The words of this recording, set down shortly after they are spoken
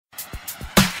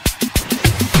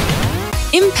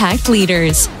Impact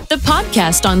Leaders, the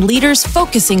podcast on leaders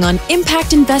focusing on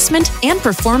impact investment and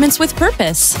performance with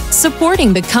purpose,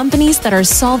 supporting the companies that are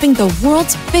solving the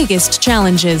world's biggest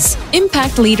challenges.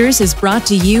 Impact Leaders is brought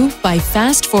to you by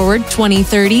Fast Forward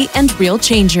 2030 and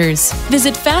Realchangers.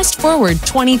 Visit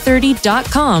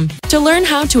fastforward2030.com to learn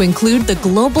how to include the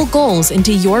global goals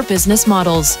into your business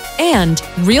models, and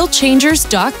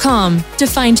Realchangers.com to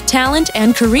find talent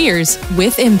and careers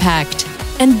with impact.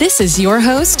 And this is your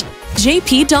host,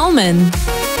 JP Dallmann.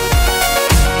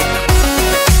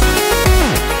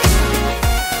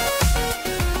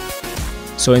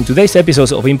 So in today's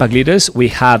episode of Impact Leaders, we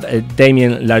have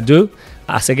Damien Lardoux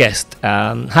as a guest.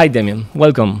 Hi, Damien.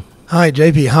 Welcome. Hi,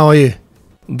 JP. How are you?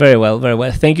 Very well, very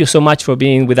well. Thank you so much for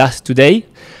being with us today.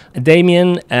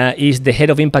 Damien is the head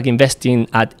of impact investing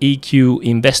at EQ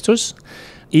Investors.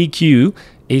 EQ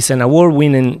is an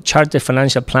award-winning chartered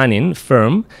financial planning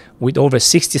firm with over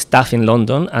 60 staff in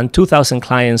London and 2,000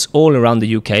 clients all around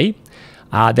the UK.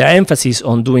 Their emphasis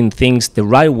on doing things the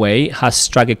right way has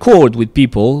struck a chord with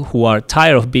people who are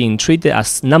tired of being treated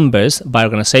as numbers by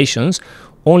organizations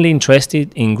only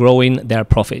interested in growing their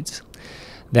profits.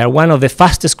 They are one of the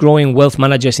fastest growing wealth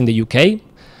managers in the UK,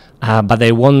 but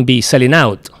they won't be selling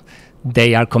out.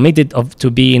 They are committed to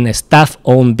being a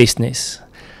staff-owned business.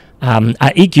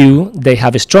 At EQ, they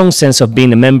have a strong sense of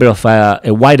being a member of a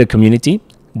wider community.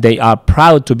 They are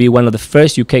proud to be one of the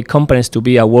first UK companies to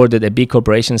be awarded a B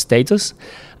Corporation status,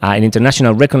 an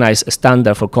international recognized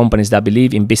standard for companies that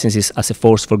believe in businesses as a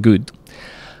force for good.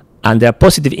 And their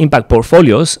positive impact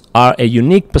portfolios are a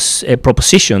unique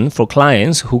proposition for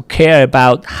clients who care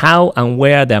about how and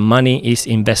where their money is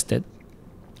invested.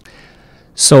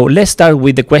 So let's start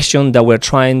with the question that we're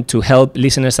trying to help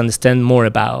listeners understand more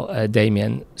about,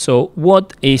 Damien. So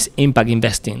what is impact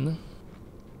investing?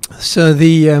 So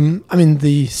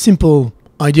the simple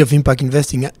idea of impact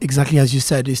investing, exactly as you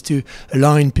said, is to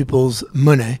align people's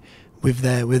money with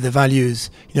their values.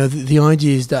 The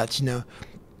idea is that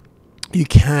you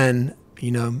can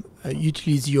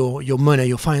utilize your money,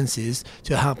 your finances,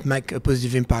 to help make a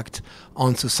positive impact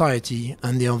on society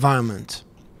and the environment.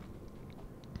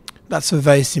 That's a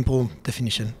very simple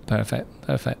definition. Perfect.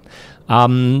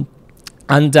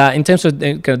 And in terms of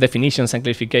kind of definitions and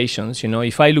clarifications,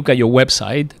 if I look at your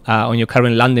website, on your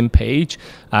current landing page,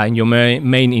 in your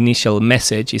main initial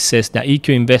message, it says that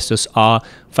EQ investors are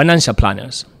financial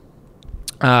planners.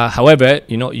 However,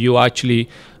 you actually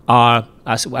are,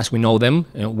 as we know them,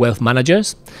 wealth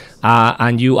managers,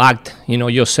 and you act,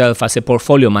 yourself as a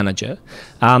portfolio manager.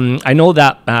 I know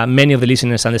that many of the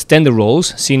listeners understand the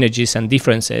roles, synergies, and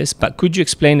differences, but could you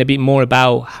explain a bit more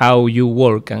about how you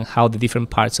work and how the different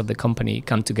parts of the company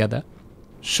come together?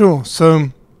 Sure. So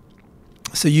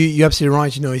you're absolutely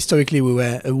right. Historically we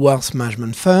were a wealth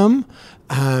management firm,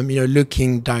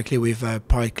 looking directly with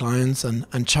private clients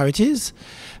and charities.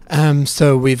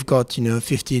 So we've got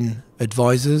 15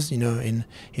 advisors in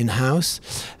house,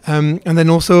 and then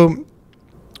also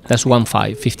that's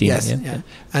 15. Yes, yeah.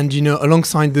 And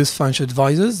alongside those financial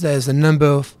advisors, there's a number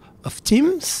of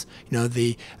teams.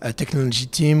 The technology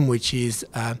team, which is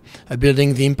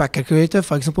building the impact calculator,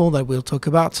 for example, that we'll talk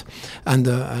about, and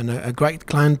a great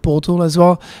client portal as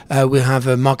well. We have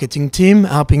a marketing team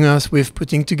helping us with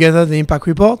putting together the impact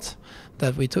report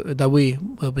that we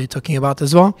will be talking about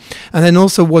as well. And then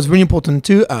also what's really important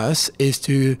to us is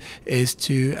to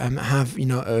have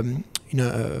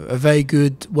a very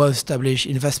good, well-established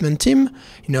investment team,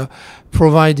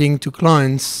 providing to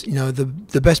clients,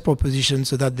 the best proposition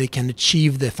so that they can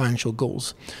achieve their financial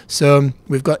goals. So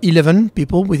we've got 11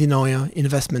 people within our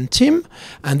investment team,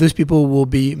 and those people will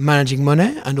be managing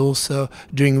money and also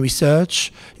doing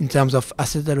research in terms of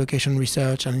asset allocation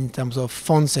research and in terms of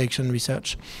fund selection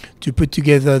research to put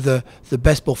together the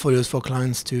best portfolios for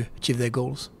clients to achieve their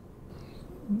goals.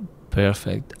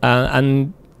 Perfect.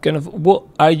 And kind of what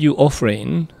are you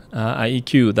offering at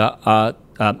EQ that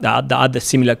other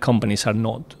similar companies are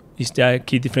not? Is there a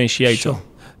key differentiator? Sure.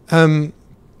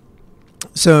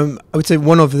 So I would say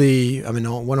one of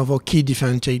our key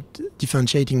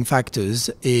differentiating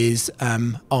factors is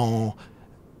our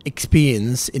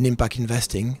experience in impact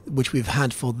investing, which we've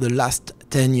had for the last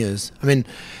 10 years.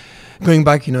 Going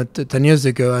back, 10 years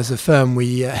ago, as a firm,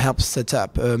 we helped set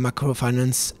up a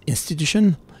microfinance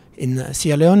institution in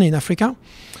Sierra Leone in Africa.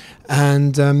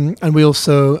 And we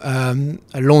also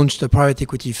launched a private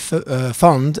equity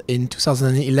fund in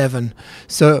 2011.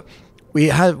 So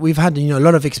we've had a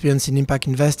lot of experience in impact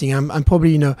investing. I'm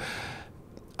probably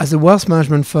as a wealth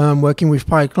management firm working with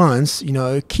private clients,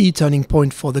 a key turning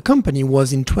point for the company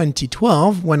was in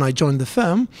 2012 when I joined the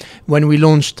firm, when we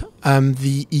launched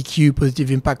the EQ Positive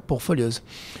Impact Portfolios,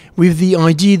 with the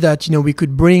idea that we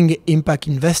could bring impact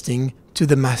investing to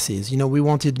the masses. We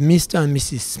wanted Mr. and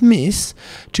Mrs. Smith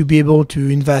to be able to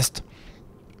invest,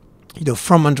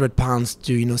 from £100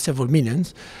 to several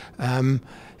millions, and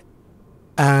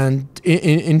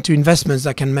into investments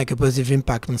that can make a positive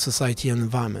impact on society and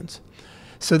environment.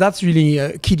 So that's really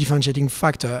a key differentiating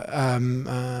factor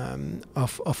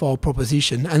of our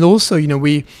proposition. And also,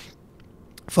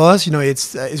 for us,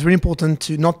 it's really important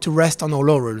not to rest on our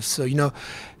laurels. So,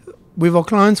 with our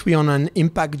clients, we're on an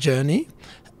impact journey,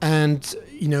 and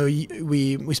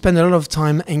we spend a lot of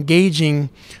time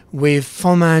engaging with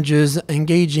fund managers,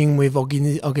 engaging with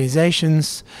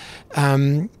organizations,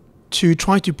 to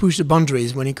try to push the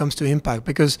boundaries when it comes to impact.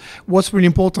 Because what's really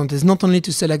important is not only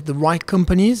to select the right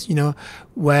companies,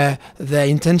 where their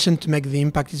intention to make the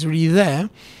impact is really there,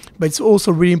 but it's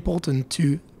also really important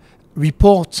to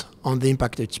report on the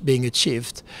impact that's being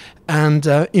achieved. And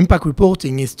impact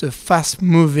reporting is the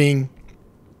fast-moving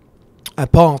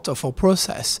part of our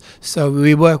process. So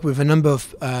we work with a number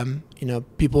of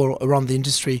people around the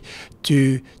industry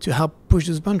to help push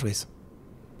those boundaries.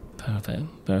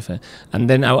 Perfect. And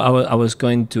then I was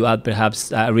going to add,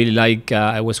 perhaps I really like.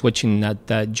 I was watching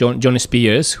that John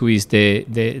Spears, who is the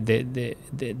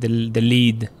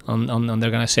lead on the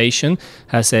organization,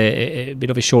 has a bit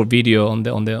of a short video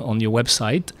on your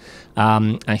website,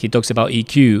 and he talks about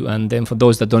EQ. And then for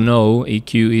those that don't know,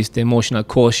 EQ is the emotional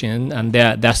quotient, and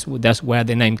that's where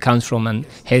the name comes from, and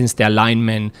hence the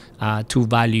alignment to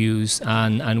values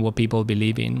and what people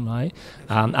believe in, right?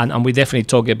 And we definitely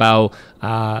talk about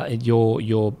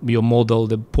your model,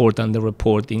 the port and the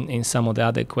report in some of the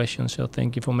other questions. So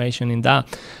thank you for mentioning that.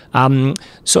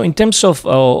 So in terms of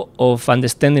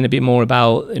understanding a bit more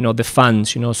about the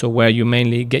funds, so where you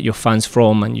mainly get your funds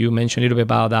from, and you mentioned a little bit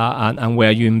about that, and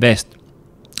where you invest.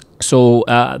 So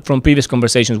from previous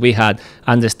conversations we had,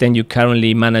 I understand you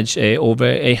currently manage over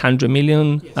 800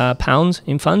 million pounds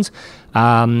in funds.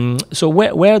 So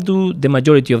where do the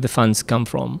majority of the funds come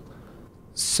from?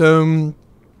 So,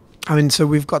 so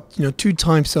we've got two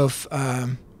types of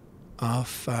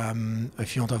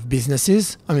if you want, of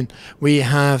businesses. We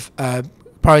have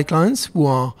private clients who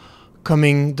are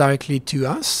coming directly to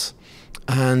us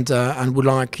and would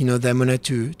like their money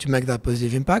to make that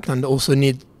positive impact, and also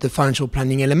need the financial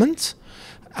planning element.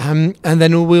 And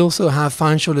then we also have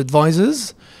financial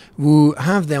advisors who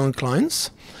have their own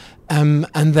clients, and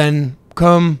then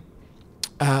come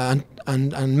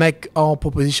and make our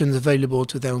propositions available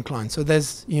to their own clients. So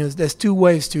there's two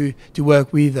ways to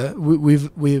work with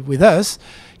us,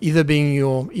 either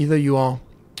you are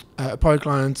a private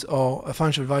client or a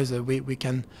financial advisor. We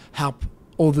can help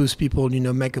all those people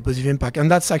make a positive impact,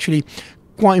 and that's actually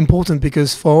quite important,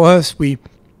 because for us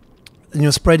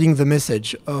spreading the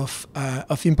message of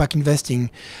impact investing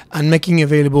and making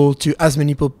available to as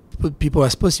many people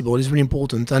as possible is really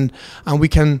important. And we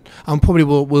can, and probably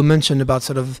we'll mention about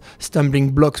sort of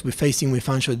stumbling blocks we're facing with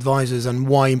financial advisors and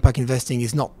why impact investing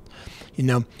is not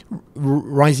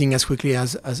rising as quickly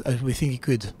as we think it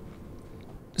could.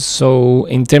 So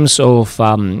in terms of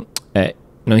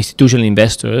institutional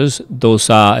investors, those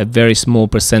are a very small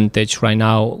percentage right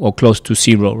now, or close to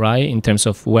zero, right, in terms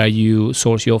of where you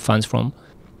source your funds from?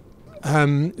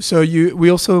 We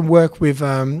also work with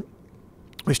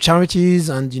charities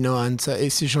and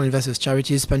institutional investors,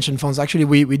 charities, pension funds. Actually,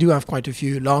 we do have quite a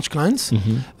few large clients.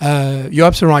 Mm-hmm. You're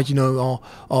absolutely right.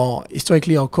 Our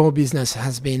historically our core business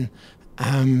has been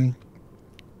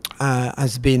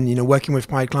working with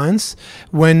private clients.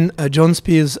 When John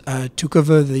Spears took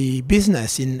over the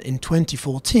business in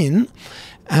 2014,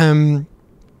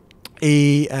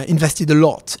 he invested a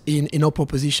lot in our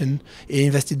proposition. He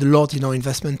invested a lot in our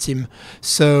investment team.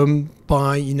 So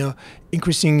by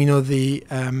increasing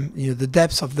the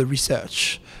depth of the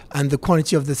research and the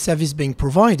quality of the service being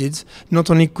provided, not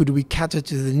only could we cater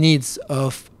to the needs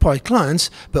of private clients,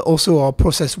 but also our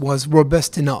process was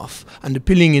robust enough and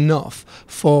appealing enough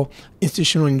for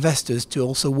institutional investors to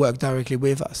also work directly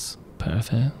with us.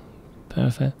 Perfect.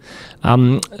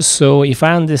 So if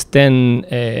I understand,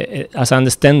 as I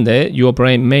understand it, you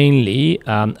operate mainly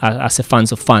as a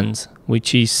funds of funds,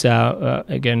 which is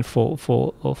again for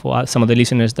some of the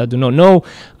listeners that do not know,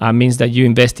 means that you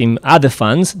invest in other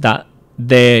funds that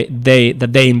they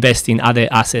invest in other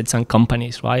assets and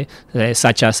companies, right?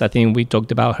 Such as, I think we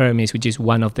talked about Hermes, which is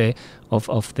one of the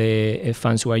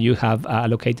funds where you have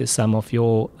allocated some of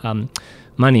your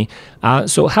money.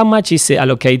 So how much is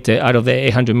allocated out of the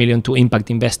 800 million to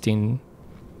impact investing?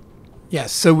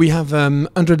 Yes, so we have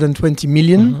 120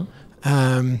 million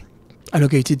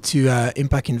allocated to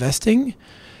impact investing,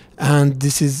 and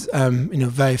this is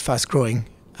very fast growing.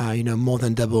 More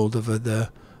than doubled over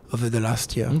the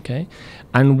last year. Okay,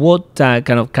 and what kind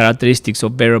of characteristics or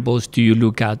variables do you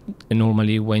look at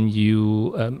normally when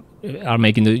you are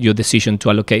making your decision to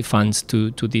allocate funds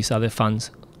to these other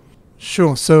funds?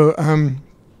 Sure. So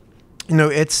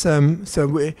it's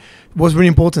what's really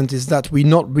important is that we're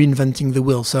not reinventing the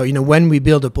wheel. So when we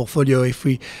build a portfolio, if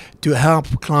we to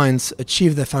help clients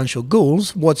achieve their financial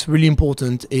goals, what's really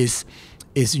important is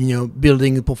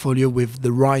building a portfolio with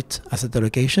the right asset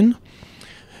allocation,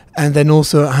 and then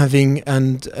also having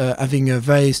a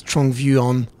very strong view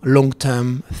on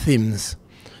long-term themes,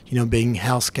 being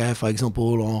healthcare, for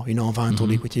example, or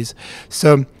environmental equities.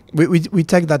 So we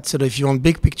take that sort of, if you want,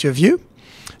 big picture view,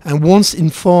 and once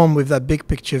informed with that big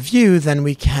picture view, then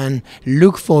we can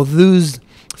look for those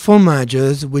fund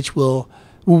managers who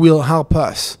will help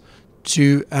us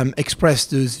to express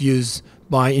those views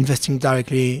by investing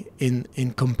directly in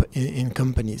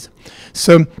companies.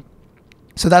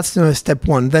 So that's step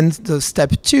one. Then the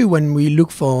step two, when we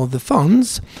look for the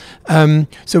funds,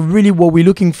 so really what we're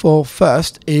looking for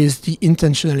first is the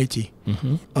intentionality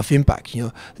of impact.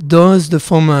 Does the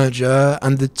fund manager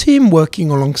and the team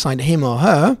working alongside him or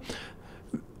her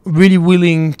really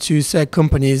willing to say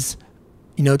companies,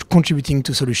 contributing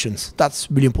to solutions? That's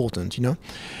really important.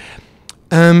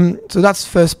 So that's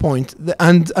first point.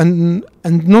 And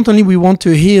not only we want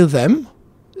to hear them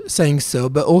saying so,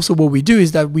 but also what we do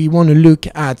is that we want to look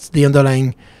at the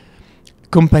underlying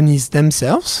companies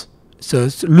themselves. So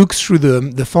look through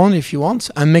the fund, if you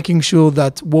want, and making sure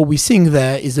that what we're seeing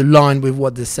there is aligned with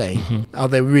what they're saying. Are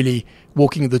they really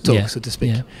walking the talk, so to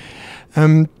speak?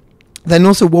 Yeah. Then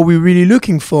also what we're really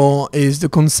looking for is the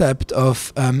concept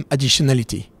of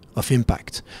additionality of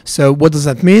impact. So what does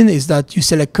that mean is that you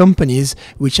select companies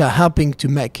which are helping to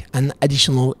make an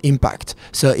additional impact.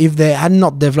 So if they had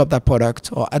not developed that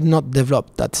product or had not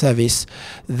developed that service,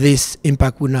 this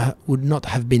impact would not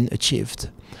have been achieved.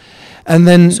 And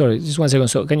then... Sorry, just 1 second.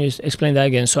 So can you explain that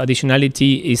again? So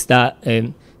additionality is that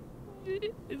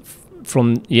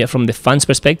from the fund's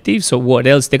perspective, so what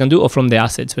else they can do, or from the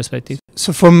assets perspective?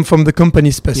 So from the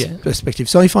company's perspective.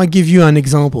 So if I give you an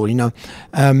example,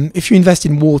 if you invest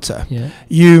in water,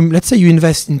 let's say you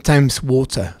invest in Thames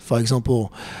Water, for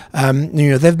example,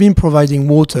 they've been providing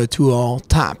water to our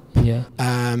tap,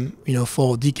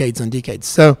 for decades and decades.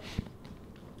 So,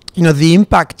 the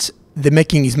impact they're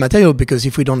making is material, because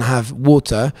if we don't have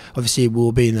water, obviously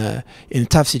we'll be in a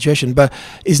tough situation, but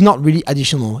it's not really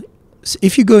additional. So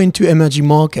if you go into emerging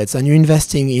markets and you're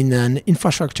investing in an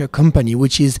infrastructure company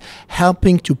which is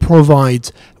helping to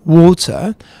provide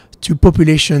water to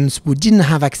populations who didn't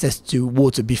have access to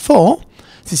water before,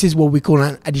 this is what we call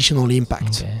an additional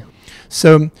impact. Okay.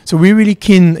 So we're really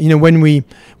keen, when we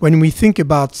think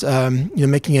about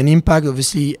making an impact,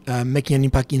 obviously making an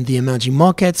impact in the emerging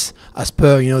markets as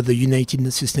per the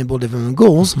United Sustainable Development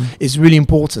Goals is really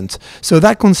important. So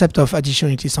that concept of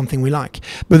additionality is something we like.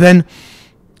 But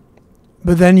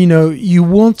then you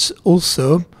want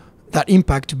also that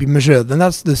impact to be measured, and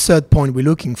that's the third point we're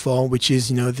looking for, which is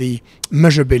the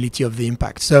measurability of the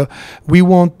impact. So we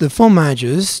want the fund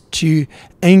managers to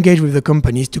engage with the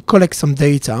companies to collect some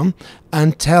data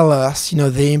and tell us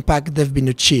the impact they've been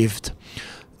achieved,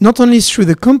 not only through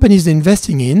the companies they're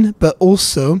investing in, but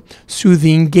also through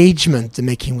the engagement they're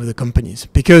making with the companies.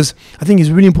 Because I think it's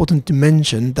really important to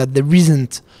mention that there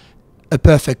isn't a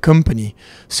perfect company.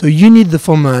 So you need the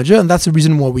fund manager, and that's the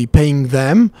reason why we're paying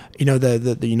them,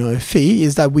 a fee,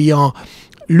 is that we are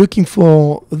looking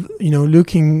for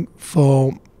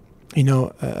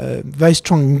very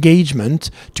strong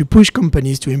engagement to push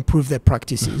companies to improve their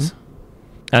practices.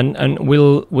 And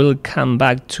we'll come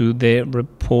back to the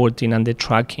reporting and the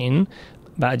tracking.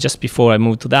 But just before I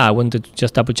move to that, I wanted to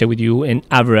just double check with you. In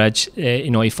average,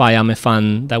 if I am a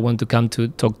fund that want to come to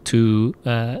talk to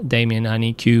Damien and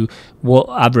EQ, what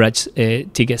average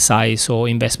ticket size or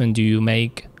investment do you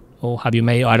make, or have you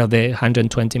made out of the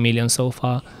 120 million so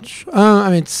far?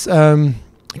 It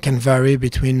can vary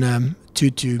between 2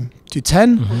 to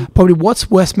 10. Probably what's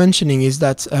worth mentioning is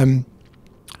that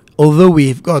although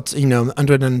we've got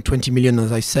 120 million, as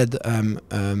I said, about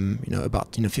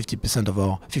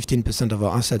 15% of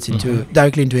our assets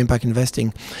directly into impact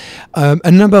investing,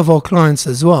 a number of our clients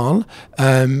as well,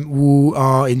 who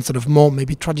are in sort of more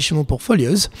maybe traditional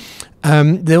portfolios,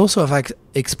 they also have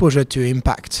exposure to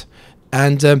impact.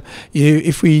 And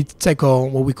if we take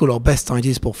what we call our best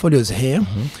ideas portfolios here,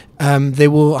 they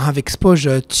will have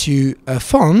exposure to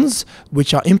funds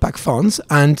which are impact funds,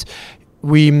 and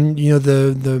we, if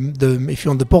you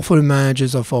want, the portfolio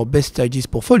managers of our best ideas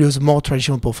portfolios, more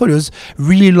traditional portfolios,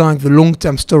 really like the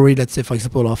long-term story, let's say, for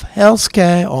example, of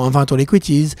healthcare or environmental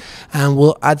equities, and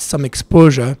will add some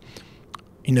exposure,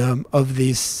 of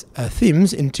these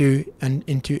themes into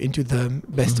the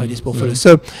best ideas portfolio.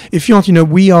 So if you want,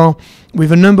 we are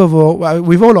with a number of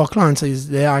with all our clients,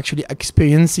 they are actually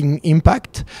experiencing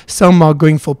impact. Some are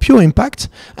going for pure impact,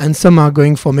 and some are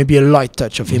going for maybe a light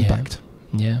touch of impact.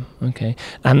 Yeah. Okay.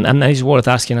 And it's worth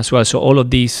asking as well. So all of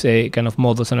these kind of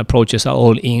models and approaches are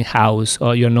all in-house,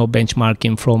 or you're not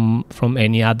benchmarking from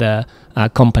any other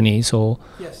companies or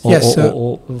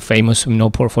famous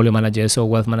portfolio managers or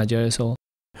wealth managers or.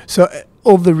 So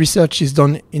all the research is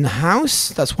done in-house.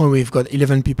 That's why we've got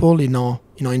 11 people in our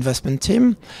investment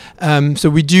team. So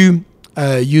we do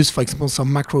use, for example,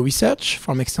 some macro research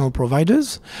from external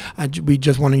providers. We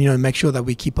just want to make sure that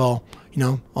we keep our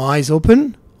eyes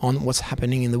open on what's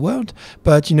happening in the world.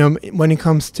 But when it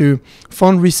comes to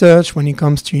fund research, when it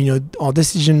comes to our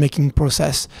decision-making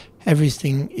process,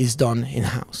 everything is done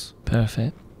in-house.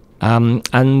 Perfect.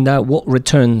 And what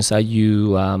returns are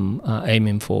you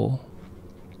aiming for?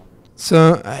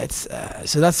 So that's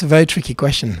a very tricky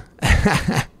question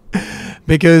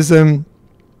because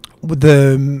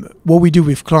what we do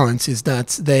with clients is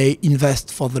that they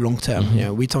invest for the long term.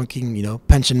 We're talking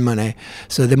pension money,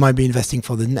 so they might be investing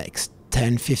for the next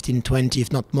 10, 15, 20,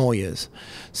 if not more years.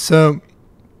 So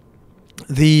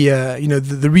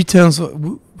the returns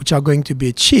which are going to be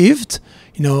achieved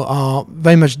are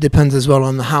very much depends as well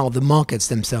on how the markets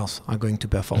themselves are going to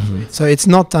perform. So it's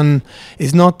not a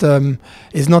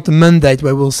mandate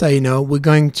where we'll say we're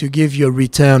going to give you a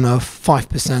return of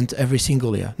 5% every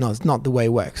single year. No, it's not the way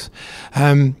it works.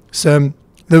 So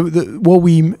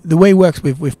the way it works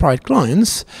with private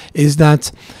clients is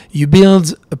that you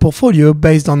build a portfolio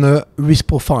based on a risk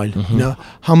profile.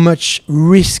 How much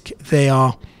risk they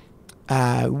are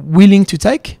willing to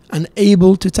take and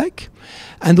able to take,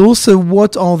 and also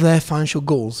what are their financial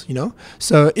goals.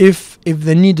 So if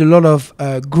they need a lot of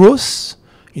growth,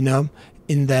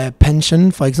 in their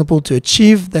pension, for example, to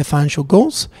achieve their financial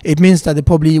goals, it means that they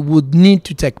probably would need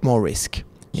to take more risk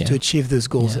to achieve those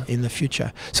goals in the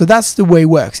future. So that's the way it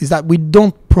works, is that we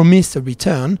don't promise a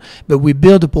return, but we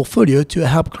build a portfolio to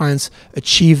help clients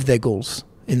achieve their goals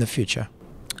in the future.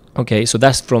 Okay, so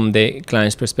that's from the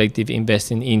client's perspective,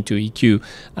 investing into EQ,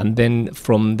 and then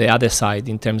from the other side,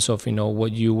 in terms of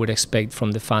what you would expect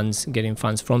from the funds, getting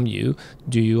funds from you,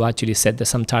 do you actually set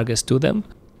some targets to them?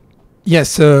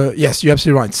 Yes, you're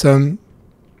absolutely right. So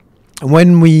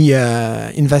when we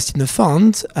invest in a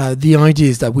fund, the idea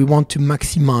is that we want to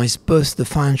maximize both the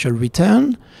financial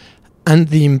return and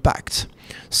the impact.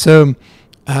 So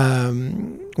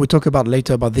we'll talk about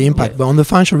later about the impact, but on the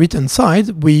financial return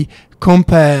side, we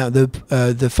compare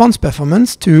the fund's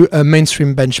performance to a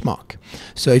mainstream benchmark.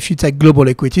 So if you take global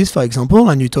equities, for example,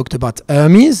 and you talked about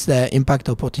Hermes, their Impact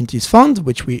Opportunities Fund,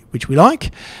 which we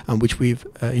like and which we've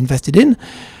invested in,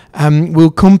 we'll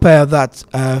compare that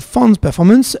fund's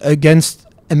performance against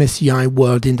MSCI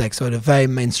World Index, so the very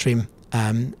mainstream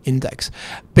index,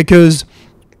 because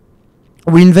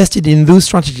we invested in those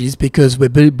strategies because we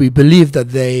believe that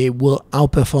they will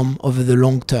outperform over the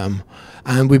long term,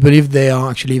 and we believe they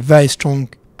are actually very strong,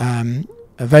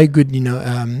 very good,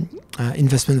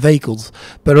 investment vehicles.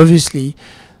 But obviously,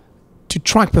 to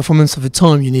track performance over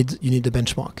time, you need a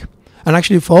benchmark. And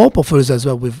actually, for our portfolios as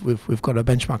well, we've got a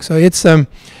benchmark. So it's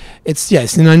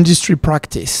an industry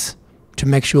practice to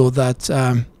make sure that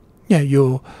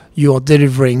you're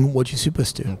delivering what you're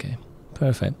supposed to. Okay.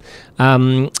 Perfect.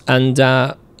 And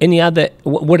any other,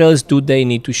 what else do they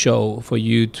need to show for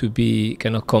you to be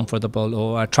kind of comfortable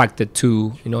or attracted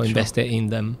to, invest in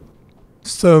them?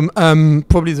 So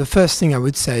probably the first thing I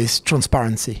would say is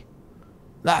transparency.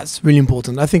 That's really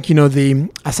important. I think, the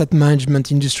asset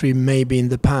management industry maybe in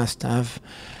the past have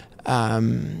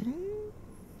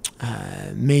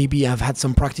had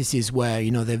some practices where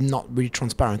they're not really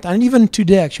transparent, and even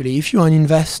today actually, if you're an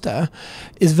investor,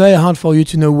 it's very hard for you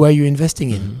to know where you're investing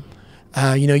in.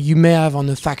 You may have on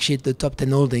the fact sheet the top 10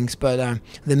 holdings, but there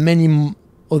are many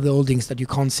other holdings that you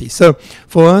can't see. So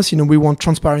for us, we want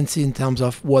transparency in terms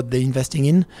of what they're investing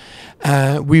in.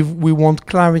 We want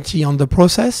clarity on the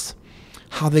process,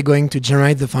 how they're going to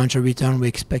generate the financial return we're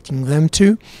expecting them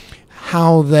to,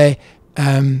 how they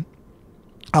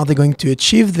are they going to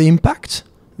achieve the impact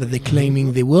that they're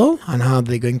claiming they will, and how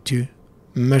they're going to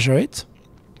measure it.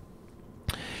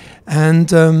 And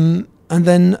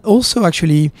then also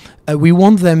actually we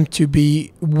want them to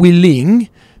be willing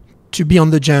to be on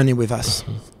the journey with us.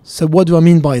 So what do I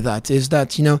mean by that? Is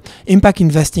that impact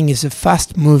investing is a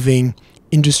fast-moving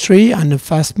industry and a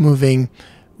fast-moving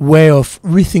way of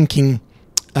rethinking,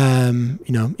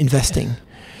 investing.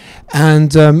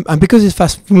 And because it's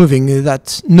fast-moving,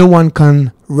 that no one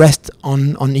can rest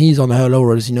on his or her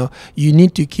laurels. You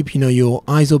need to keep your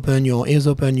eyes open, your ears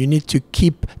open. You need to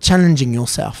keep challenging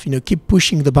yourself. Keep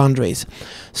pushing the boundaries.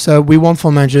 So we want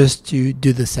fund managers to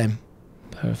do the same.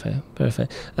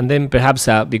 Perfect. And then perhaps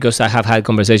because I have had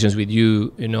conversations with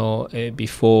you,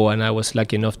 before, and I was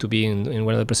lucky enough to be in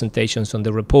one of the presentations on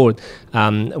the report.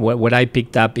 What I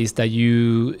picked up is that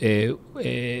you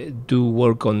do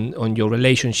work on your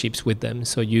relationships with them.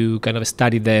 So you kind of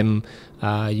study them,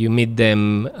 you meet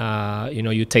them,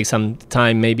 you take some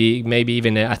time, maybe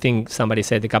even I think somebody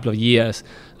said a couple of years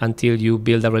until you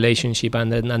build a relationship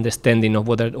and an understanding of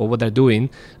what they're doing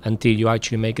until you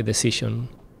actually make a decision.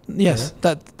 Yes,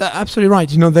 that's absolutely right.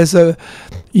 There's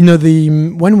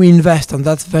when we invest, and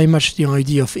that's very much the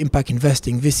idea of impact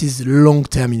investing. This is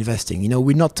long-term investing.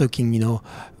 We're not talking.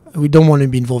 We don't want to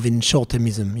be involved in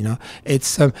short-termism. It's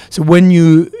so when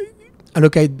you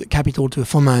allocate capital to a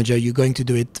fund manager, you're going to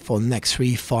do it for the next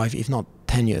 3, 5, if not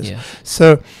 10 years. Yeah.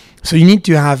 So you need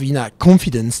to have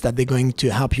confidence that they're going to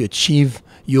help you achieve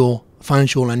your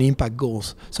financial and impact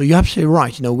goals. So you're absolutely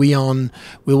right. We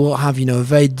will have a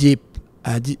very deep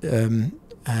and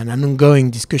an ongoing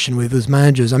discussion with those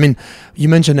managers. I mean, you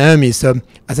mentioned Hermes. So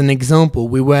as an example,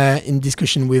 we were in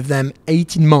discussion with them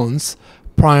 18 months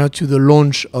prior to the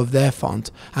launch of their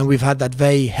fund, and we've had that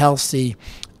very healthy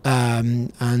very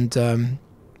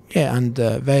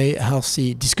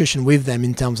healthy discussion with them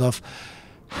in terms of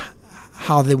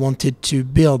how they wanted to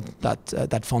build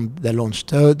that fund they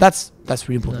launched. So that's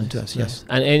really important to us. Yes.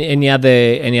 And any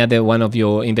other one of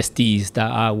your investees that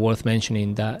are worth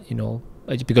mentioning that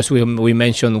because we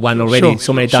mentioned one already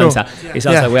so many times that it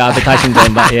sounds like we're advertising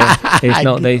them, but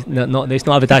there's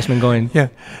no advertisement going. Yeah.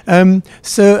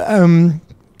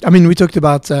 We talked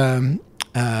about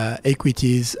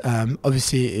equities.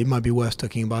 Obviously, it might be worth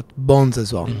talking about bonds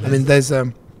as well. Mm-hmm. I mean, there's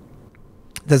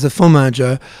a fund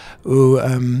manager who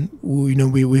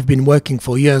we've been working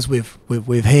for years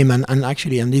with him and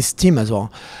actually and his team as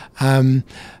well,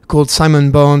 called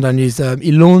Simon Bond, and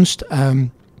he launched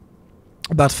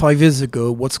about 5 years ago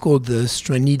what's called the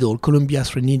Columbia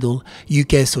Threadneedle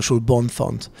UK Social Bond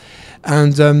Fund,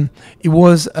 and it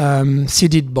was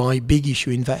seeded by Big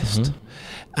Issue Invest. Mm-hmm.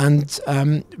 And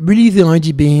really, the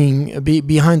idea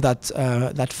behind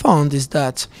that fund is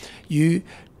that you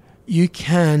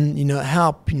can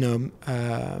help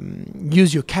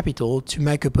use your capital to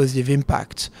make a positive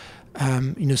impact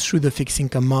through the fixed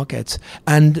income market,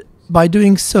 and by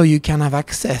doing so you can have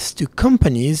access to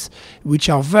companies which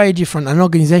are very different and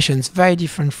organizations very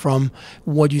different from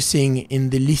what you're seeing in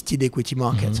the listed equity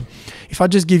market. Mm-hmm. If I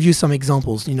just give you some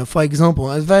examples, for example,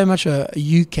 it's very much a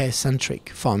UK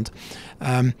centric fund.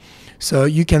 So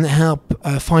you can help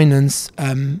finance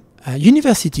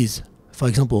universities, for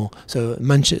example. So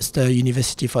Manchester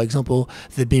University, for example,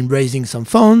 they've been raising some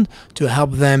fund to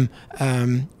help them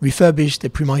refurbish the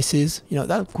premises.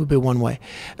 That could be one way.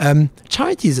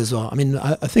 Charities as well. I mean,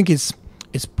 I think it's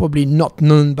probably not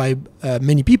known by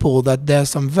many people that there are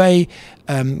some very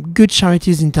good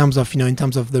charities in terms of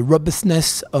the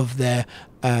robustness of their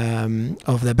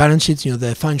balance sheets,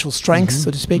 their financial strength,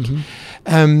 so to speak.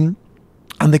 Mm-hmm.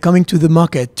 And they're coming to the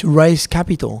market to raise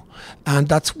capital. And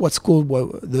that's what's called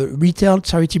the retail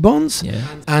charity bonds. Yeah.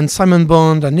 And Simon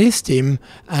Bond and his team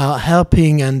are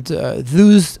helping and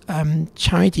those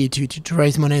charity to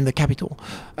raise money in the capital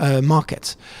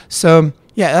markets. So,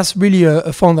 that's really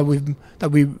a fund that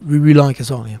we really like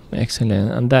as well. Yeah.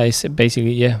 Excellent. And that is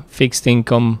basically, fixed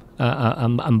income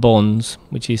and bonds,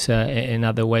 which is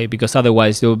another way, because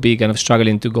otherwise they'll be kind of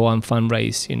struggling to go and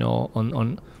fundraise,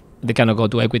 on they cannot go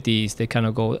to equities, they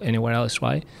cannot go anywhere else,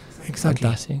 right? Exactly.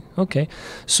 Fantastic. Okay.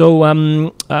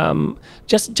 So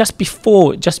just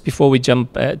before we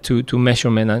jump to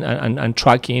measurement and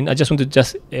tracking, I just want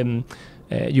to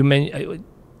you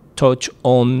touch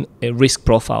on a risk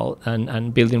profile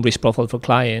and building risk profile for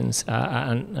clients,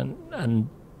 and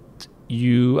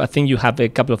I think you have a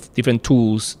couple of different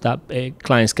tools that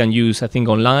clients can use, I think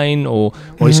online or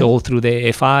is it all through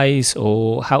the FIs,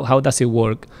 or how does it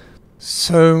work?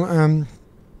 So,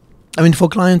 for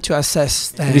client to assess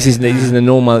this is the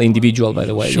normal individual, by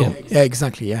the way. Sure. Yeah,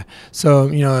 exactly. Yeah. So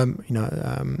you're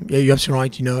absolutely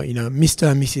right.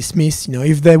 Mr. and Mrs. Smith.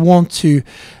 If they want to,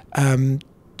 to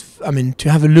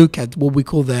have a look at what we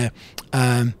call their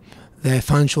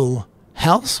financial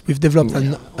health, we've developed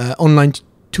an online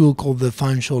tool called the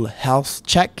Financial Health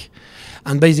Check,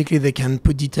 and basically they can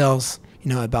put details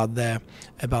about their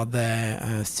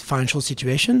financial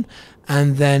situation,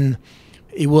 and then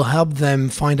it will help them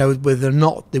find out whether or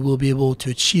not they will be able to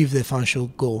achieve their financial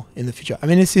goal in the future. I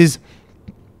mean, it is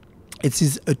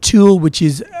a tool which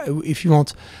is, if you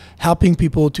want, helping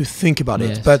people to think about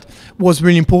it. But what's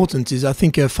really important is, I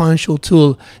think a financial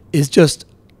tool is just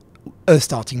a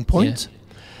starting point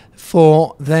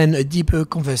for then a deeper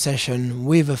conversation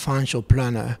with a financial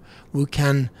planner who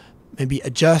can maybe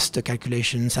adjust the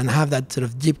calculations and have that sort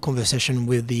of deep conversation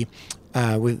with the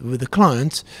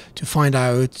client to find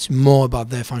out more about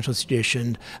their financial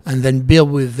situation, and then build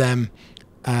with them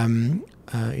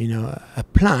a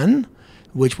plan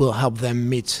which will help them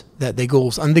meet their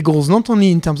goals. And the goals not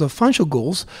only in terms of financial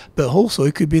goals, but also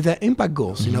it could be their impact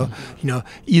goals,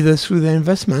 either through their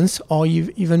investments or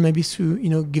even maybe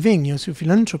through giving, through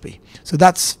philanthropy. So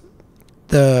that's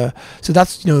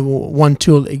one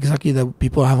tool exactly that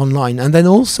people have online. And then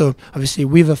also, obviously,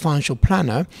 with a financial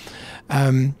planner,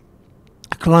 a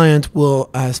client will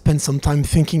spend some time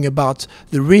thinking about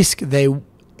the risk they're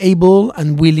able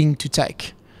and willing to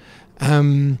take.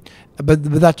 But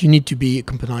that you need to be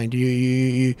compliant.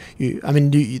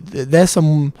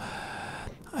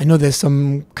 I know there's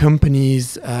some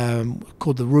companies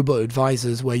called the robot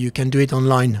advisors where you can do it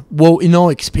online. Well, in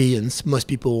our experience, most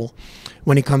people,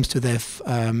 when it comes to their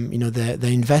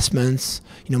investments,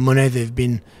 money they've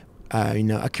been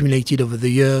accumulated over the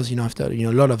years, after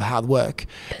a lot of hard work,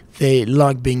 they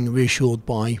like being reassured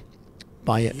by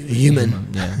a human.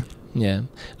 Yeah,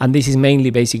 and this is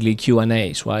mainly basically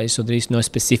Q&As, right? So there is no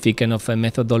specific kind of a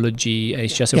methodology.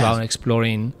 It's just around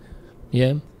exploring.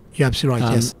 Yeah. You're absolutely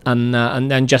right. Yes. And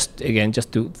then just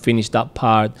to finish that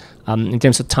part, in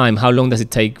terms of time, how long does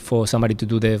it take for somebody to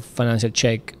do the financial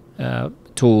check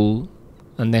tool,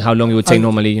 and then how long it would take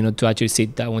normally, to actually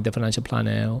sit down with the financial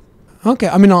planner? Okay,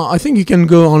 I think you can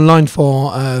go online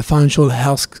for financial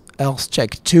health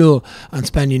check tool and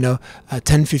spend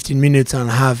 10-15 minutes and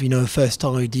have first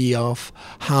idea of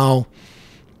how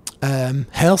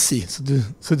healthy,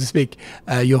 so to speak,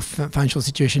 your financial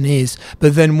situation is.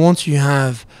 But then once you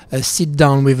have a sit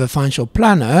down with a financial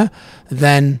planner,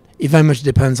 then it very much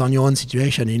depends on your own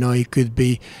situation. It could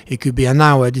be an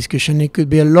hour discussion, it could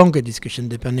be a longer discussion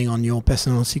depending on your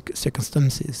personal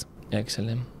circumstances.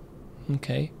 Excellent.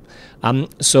 Okay.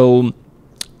 So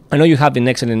I know you have an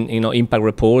excellent, impact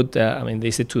report.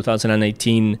 This is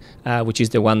 2018, which is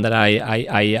the one that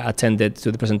I attended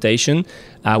to the presentation,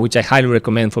 which I highly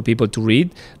recommend for people to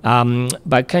read.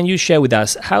 But can you share with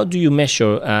us, how do you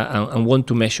measure and want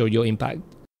to measure your impact?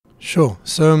 Sure.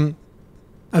 So,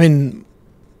 when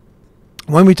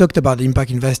we talked about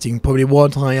impact investing, probably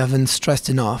what I haven't stressed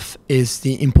enough is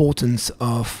the importance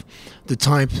of the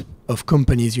type of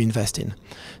companies you invest in.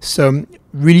 So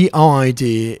really our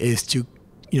idea is to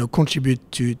contribute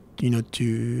to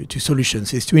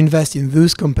solutions, is to invest in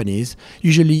those companies,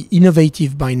 usually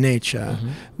innovative by nature,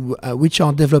 which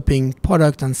are developing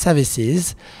products and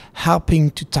services,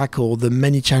 helping to tackle the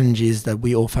many challenges that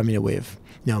we're all familiar with,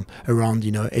 around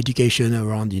education,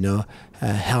 around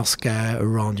healthcare,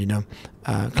 around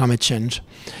climate change.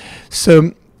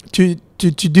 So to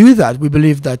do that, we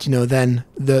believe that then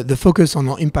the focus on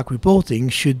our impact reporting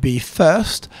should be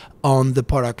first on the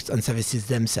products and services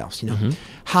themselves.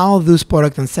 How those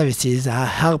products and services are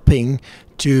helping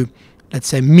to, let's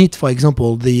say, meet, for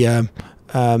example, the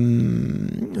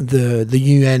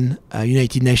UN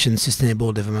United Nations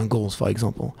Sustainable Development Goals, for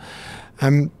example.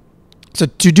 So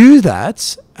to do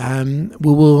that,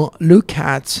 we will look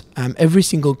at every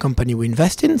single company we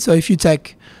invest in. So if you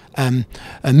take a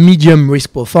medium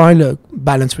risk profile, a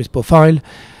balanced risk profile,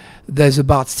 there's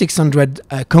about 600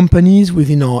 companies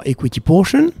within our equity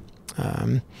portion.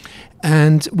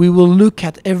 And we will look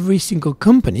at every single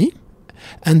company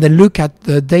and then look at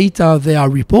the data they are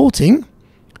reporting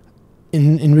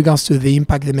in regards to the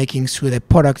impact they're making through their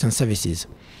products and services.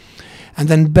 And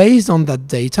then based on that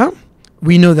data,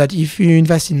 we know that if you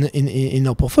invest in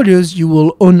our portfolios, you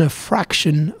will own a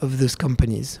fraction of those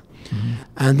companies.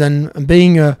 And then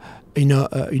being a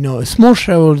small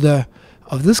shareholder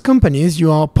of those companies,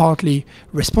 you are partly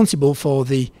responsible for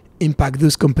the impact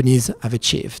those companies have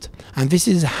achieved. And this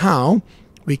is how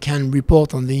we can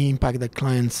report on the impact that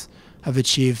clients have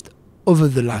achieved over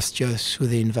the last year through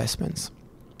the investments.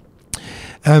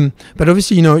 But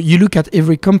obviously, you look at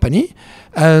every company,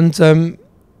 and they're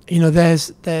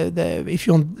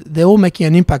all making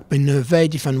an impact in a very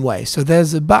different way. So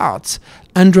there's about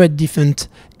 100 different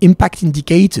impact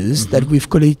indicators that we've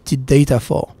collected data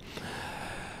for.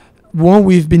 What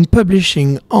we've been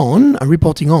publishing on and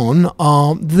reporting on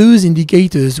are those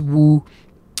indicators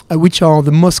which are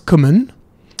the most common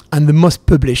and the most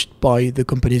published by the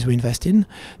companies we invest in.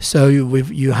 So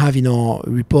you have in our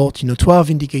report, 12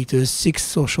 indicators, 6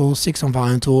 social, 6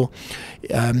 environmental,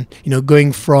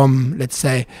 going from, let's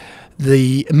say,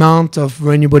 the amount of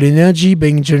renewable energy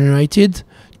being generated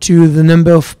to the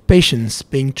number of patients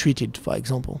being treated, for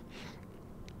example.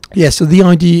 Yeah, so the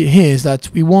idea here is that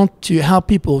we want to help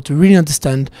people to really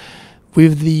understand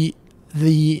with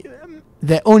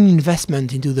their own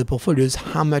investment into the portfolios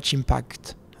how much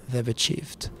impact they've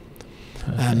achieved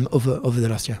over the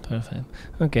last year. Perfect.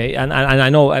 Okay, and I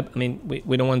know, I mean,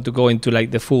 we don't want to go into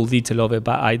like the full detail of it,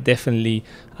 but I definitely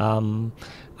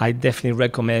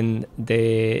recommend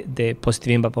the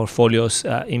Positive Impact Portfolios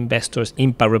Investors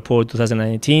Impact Report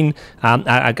 2019. I'm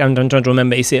trying to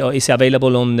remember, is it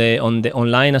available on the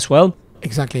online as well?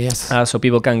 Exactly, yes. So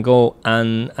people can go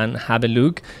and have a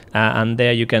look, and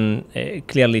there you can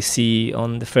clearly see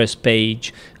on the first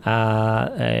page,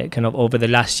 kind of over the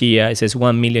last year, it says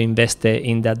 1 million invested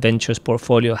in that ventures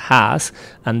portfolio has,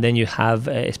 and then you have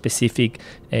specific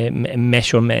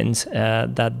measurements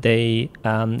that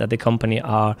the company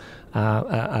are,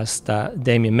 as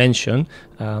Damien mentioned,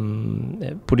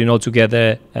 putting all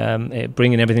together,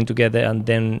 bringing everything together, and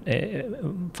then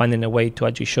finding a way to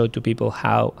actually show to people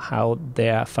how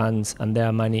their funds and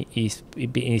their money is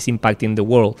impacting the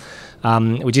world,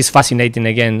 which is fascinating.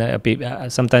 Again,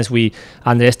 sometimes we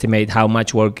underestimate how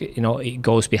much work it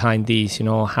goes behind these.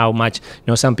 How much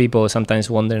some people sometimes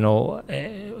wonder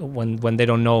when they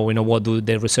don't know what do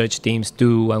the research teams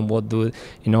do, and what do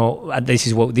this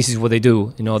is what they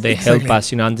do. They help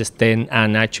us understand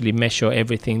and actually measure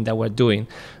everything that we're doing.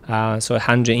 So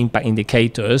 100 impact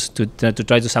indicators to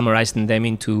try to summarize them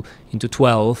into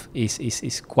 12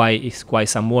 is quite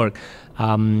some work.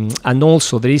 And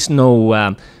also there is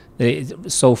no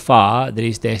so far there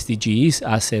is the SDGs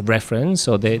as a reference,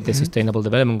 so the Sustainable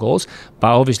Development Goals, but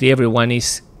obviously everyone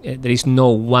is there is no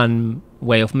one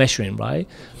way of measuring, right?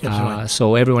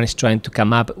 So everyone is trying to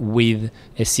come up with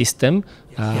a system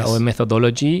or a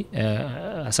methodology.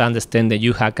 As I understand that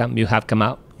you have come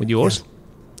up with yours.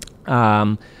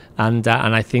 And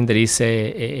I think there is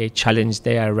a challenge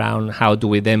there around how do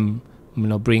we then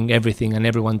bring everything and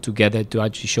everyone together to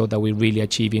actually show that we're really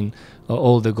achieving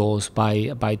all the goals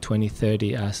by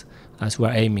 2030 as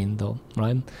we're aiming, though,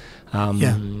 right?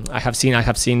 I have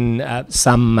seen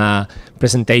some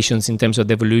presentations in terms of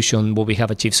the evolution, what we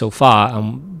have achieved so far,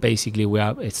 and basically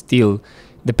it's still,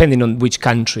 depending on which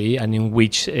country and in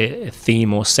which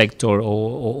theme or sector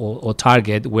or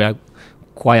target, we are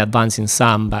quite advanced in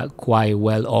some, but quite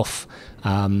well off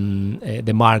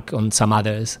the mark on some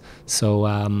others. So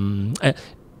on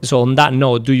that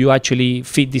note, do you actually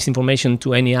feed this information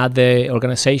to any other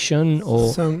organization,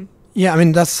 or? Yeah, I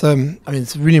mean that's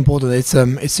it's really important. It's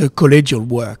a collegial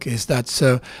work. Is that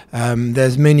so?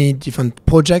 There's many different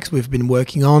projects we've been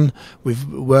working on. We've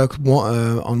worked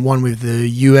on one with the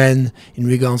UN in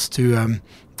regards to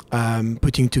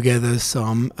putting together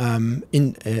some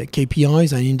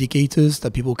KPIs and indicators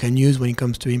that people can use when it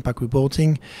comes to impact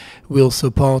reporting. We're also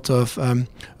part of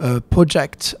a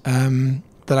project that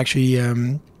actually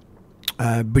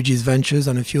Bridges Ventures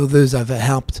and a few others have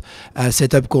helped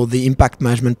set up, called the Impact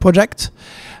Management Project.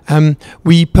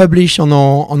 We publish on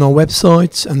our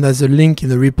website, and there's a link in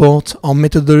the report, our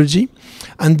methodology.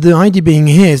 And the idea being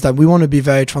here is that we want to be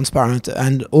very transparent,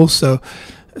 and also,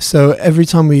 so every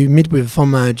time we meet with a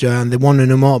fund manager and they want to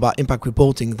know more about impact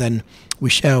reporting, then we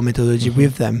share our methodology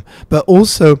with them. But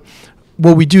also,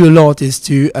 what we do a lot is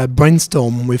to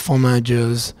brainstorm with fund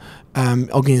managers,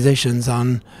 organizations,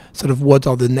 on sort of what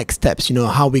are the next steps,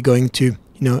 how we're going to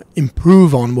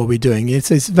improve on what we're doing.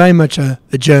 It's very much a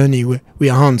journey we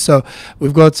are on. So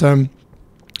we've got one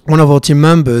of our team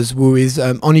members who is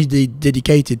only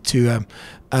dedicated to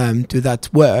that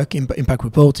work, impact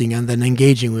reporting, and then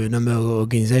engaging with a number of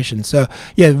organizations. So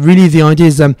yeah, really the idea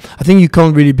is I think you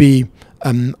can't really be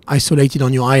isolated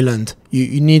on your island.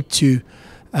 You need to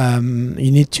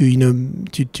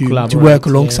to work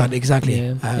alongside.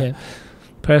 Exactly.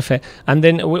 Perfect. And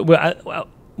then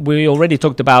we already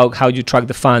talked about how you track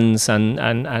the funds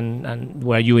and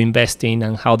where you invest in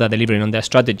and how they're delivering on their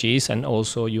strategies, and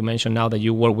also you mentioned now that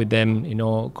you work with them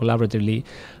collaboratively,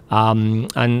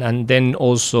 and then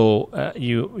also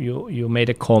you made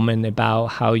a comment about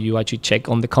how you actually check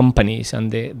on the companies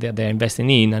and they're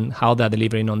investing in and how they're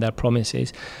delivering on their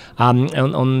promises.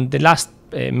 On the last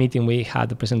meeting we had,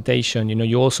 the presentation,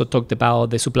 you also talked about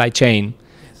the supply chain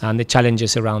and the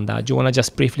challenges around that. Do you want to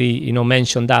just briefly,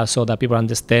 mention that so that people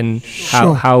understand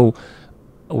how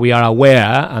we are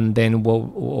aware, and then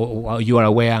what you are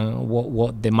aware, and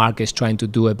what the market is trying to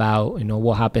do about,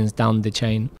 what happens down the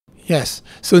chain? Yes.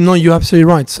 So no, you're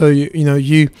absolutely right. So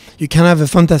you can have a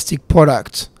fantastic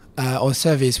product or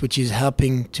service which is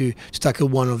helping to tackle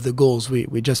one of the goals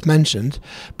we just mentioned,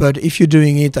 but if you're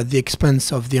doing it at the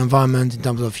expense of the environment in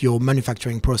terms of your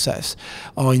manufacturing process,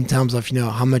 or in terms of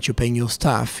how much you're paying your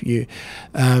staff, if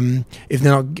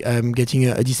they're not getting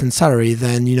a decent salary,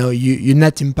 then your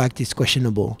net impact is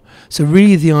questionable. So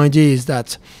really the idea is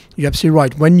that you're absolutely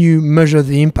right. When you measure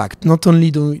the impact, not only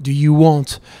do you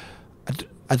want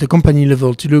at the company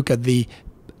level to look at the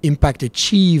impact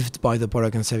achieved by the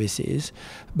product and services,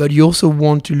 but you also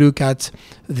want to look at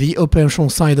the operational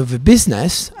side of the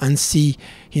business and see,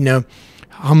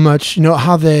 how much,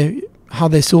 how they're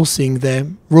sourcing their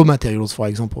raw materials, for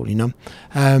example,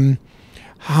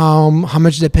 how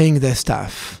much they're paying their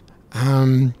staff.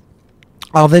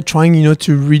 Are they trying,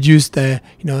 to reduce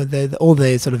all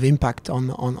their sort of impact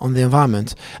on the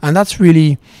environment? And that's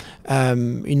really,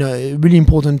 really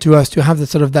important to us to have the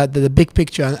sort of the big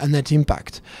picture and net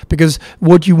impact. Because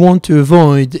what you want to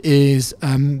avoid is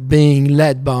being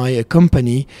led by a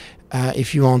company,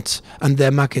 if you want, and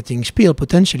their marketing spiel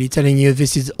potentially telling you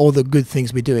this is all the good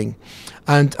things we're doing.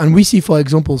 And we see, for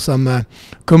example, some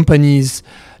companies.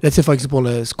 Let's say, for example,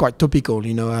 it's quite topical.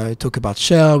 I talk about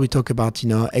Shell, we talk about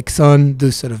Exxon,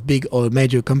 those sort of big or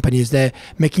major companies. They're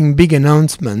making big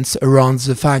announcements around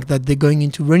the fact that they're going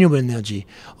into renewable energy,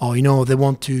 or they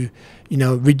want to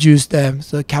reduce their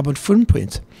carbon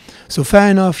footprint. So fair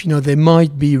enough, they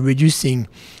might be reducing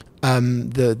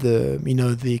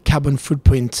the carbon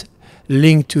footprint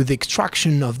linked to the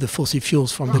extraction of the fossil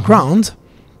fuels from the ground.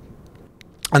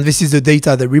 And this is the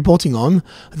data they're reporting on.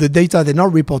 The data they're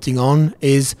not reporting on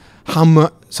is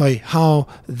how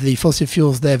the fossil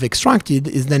fuels they've extracted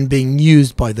is then being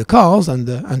used by the cars and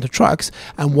the trucks,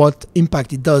 and what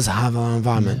impact it does have on our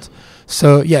environment. Yeah.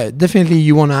 So yeah, definitely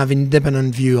you want to have an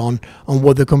independent view on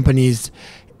what the company is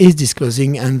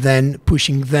disclosing, and then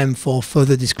pushing them for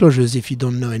further disclosures if you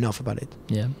don't know enough about it.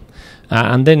 Yeah.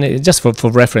 And then just for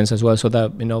reference as well, so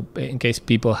that in case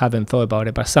people haven't thought about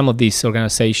it, but some of these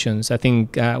organizations, I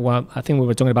think we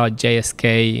were talking about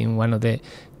JSK in one of the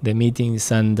meetings,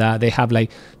 and they have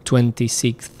like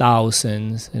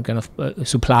 26,000 kind of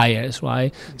suppliers,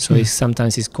 right? So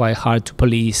sometimes it's quite hard to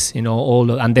police,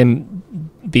 and then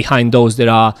behind those there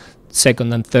are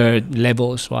second and third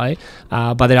levels, right?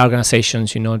 But there are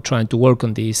organizations, trying to work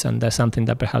on this, and that's something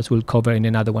that perhaps we'll cover in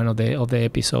another one of the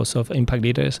episodes of Impact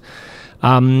Leaders.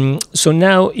 So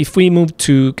now, if we move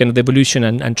to kind of the evolution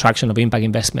and traction of impact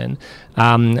investment,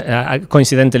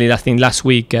 coincidentally, I think last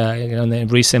week on a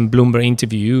recent Bloomberg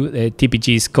interview,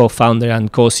 TPG's co-founder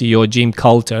and co-CEO Jim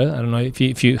Coulter, I don't know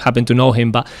if you happen to know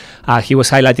him, but he was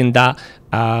highlighting that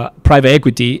private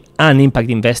equity and impact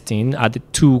investing are the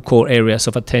two core areas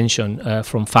of attention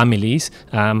from families.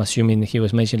 I'm assuming he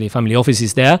was mentioning family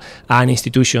offices there and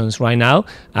institutions right now,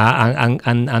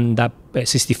 and that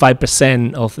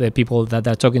 65% of the people that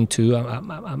they're talking to,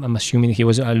 I'm assuming he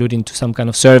was alluding to some kind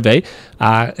of survey,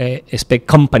 expect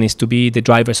companies to be the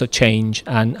drivers of change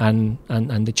and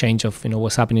the change of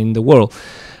what's happening in the world.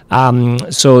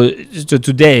 So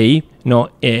today,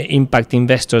 impact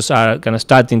investors are kind of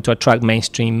starting to attract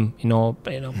mainstream,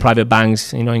 private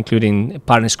banks, including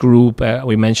Partners Group.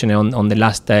 We mentioned on the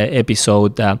last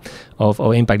episode of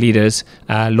Impact Leaders,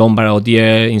 Lombard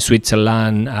Odier in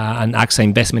Switzerland, and AXA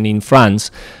Investment in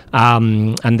France.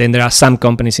 And then there are some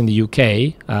companies in the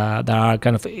UK that are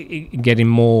kind of getting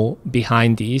more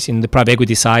behind this in the private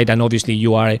equity side, and obviously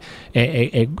you are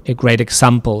a great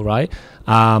example, right?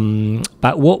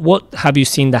 But what have you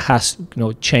seen that has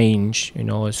changed?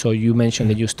 So you mentioned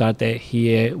that you started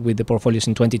here with the portfolios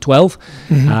in 2012,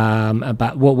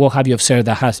 but what have you observed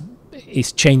that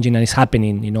is changing and is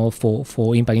happening,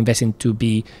 for impact investing to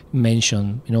be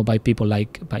mentioned, by people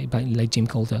like Jim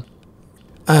Coulter?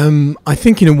 I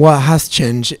think what has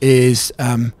changed is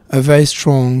a very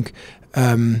strong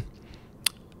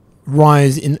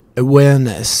rise in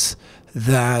awareness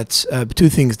that two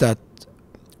things that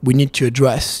we need to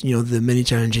address, the many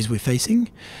challenges we're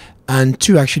facing, and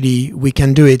two, actually, we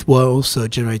can do it while also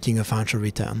generating a financial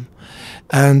return.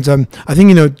 And I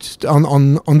think,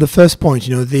 on the first point,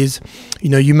 there's,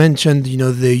 you mentioned,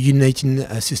 the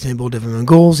United Sustainable Development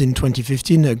Goals in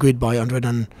 2015, agreed by over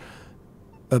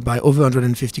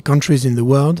 150 countries in the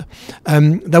world.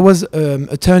 That was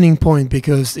a turning point,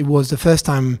 because it was the first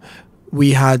time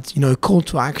we had, a call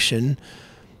to action,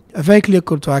 a very clear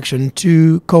call to action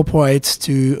to corporates,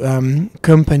 to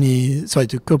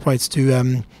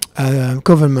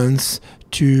governments,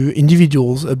 to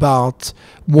individuals about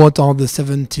what are the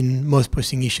 17 most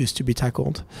pressing issues to be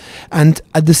tackled. And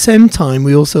at the same time,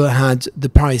 we also had the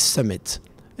Paris Summit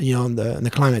on the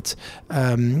climate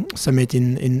summit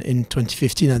in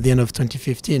 2015, at the end of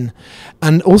 2015.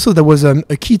 And also there was a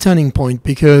key turning point,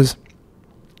 because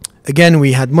again,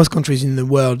 we had most countries in the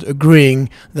world agreeing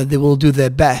that they will do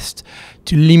their best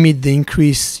to limit the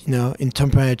increase, in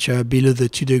temperature below the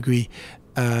 2-degree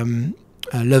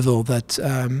level that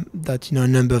a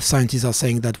number of scientists are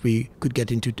saying that we could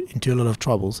get into a lot of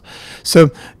troubles.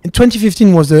 So, in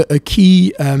 2015 was a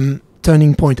key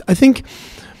turning point. I think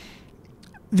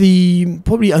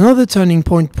probably another turning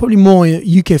point, probably more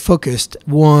UK focused,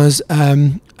 was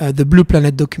the Blue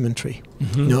Planet documentary,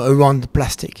 around the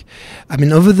plastic. I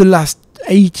mean, over the last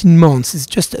 18 months, it's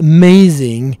just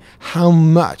amazing how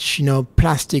much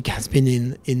plastic has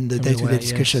been in the day-to-day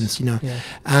discussions.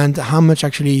 And how much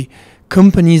actually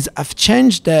companies have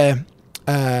changed their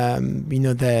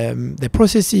their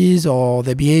processes or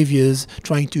their behaviors,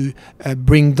 trying to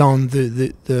bring down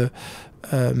the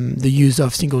use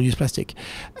of single-use plastic.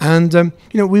 And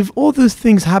with all those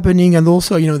things happening, and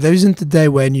also there isn't a day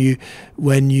when you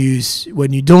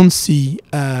don't see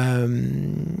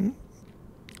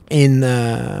in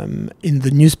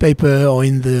the newspaper or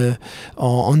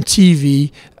on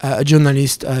TV a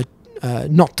journalist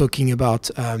not talking about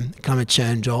climate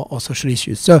change or social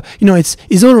issues. So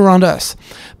it's all around us.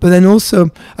 But then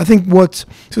also I think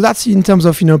so that's in terms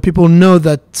of people know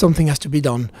that something has to be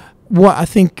done. What I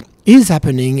think is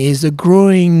happening is a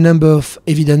growing number of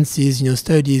evidences,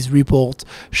 studies, reports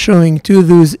showing to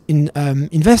those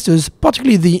investors,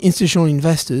 particularly the institutional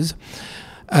investors,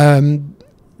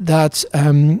 that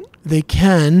they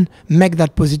can make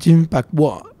that positive impact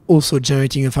while also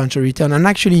generating a financial return, and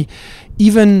actually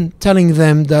even telling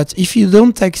them that if you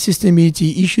don't take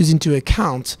sustainability issues into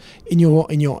account in your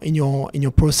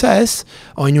process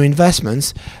or in your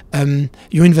investments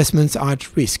are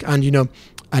at risk.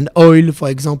 And oil, for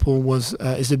example,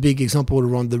 is a big example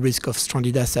around the risk of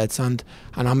stranded assets and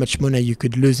how much money you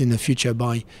could lose in the future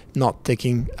by not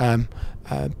taking,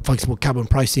 for example, carbon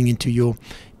pricing into your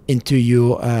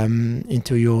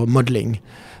modeling.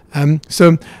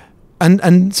 So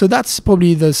that's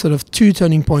probably the sort of two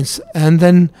turning points. And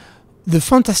then the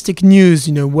fantastic news,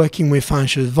 working with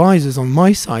financial advisors on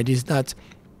my side, is that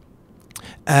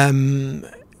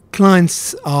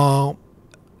clients are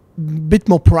a bit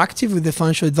more proactive with the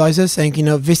financial advisors, saying,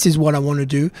 this is what I want to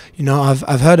do.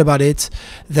 I've heard about it.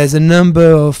 There's a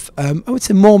number of, I would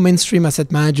say, more mainstream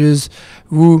asset managers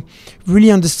who really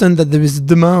understand that there is a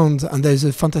demand and there's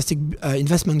a fantastic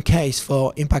investment case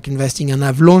for impact investing, and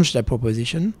have launched their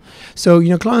proposition. So,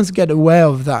 clients get aware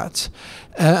of that,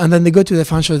 and then they go to their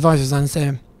financial advisors and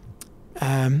say,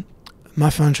 my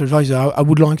financial advisor, I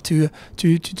would like to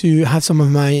have some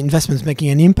of my investments making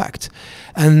an impact,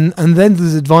 and then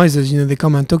those advisors, they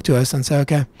come and talk to us and say,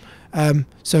 okay,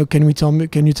 so can you tell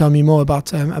me more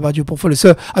about your portfolio?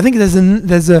 So I think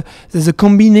there's a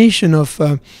combination of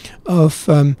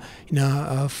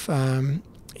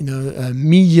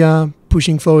media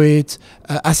pushing for it,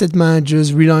 asset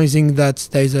managers realizing that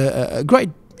there's a great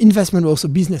investment, also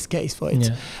business case for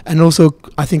it, and also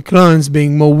I think clients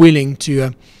being more willing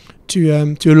to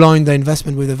align their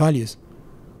investment with their values.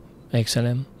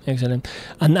 Excellent.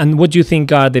 And what do you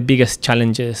think are the biggest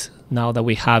challenges now that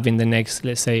we have in the next,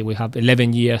 let's say we have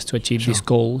 11 years to achieve these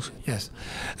goals? Yes.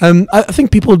 I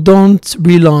think people don't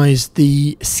realize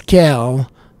the scale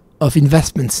of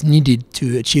investments needed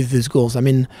to achieve these goals. I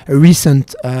mean, a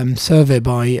recent survey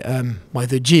by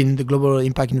the GIN, the Global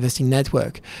Impact Investing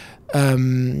Network,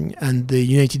 and the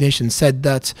United Nations said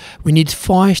that we need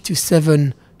 $5 to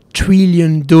 $7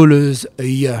 trillion a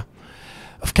year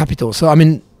of capital. So I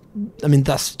mean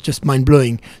that's just mind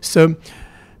blowing. So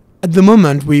at the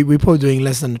moment we're probably doing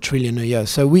less than $1 trillion a year.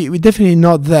 So we're definitely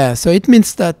not there. So it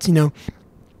means that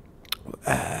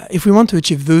if we want to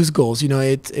achieve those goals,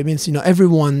 it means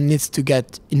everyone needs to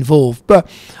get involved. But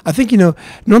I think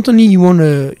not only you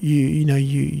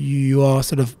are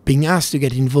sort of being asked to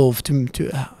get involved to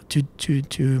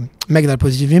make that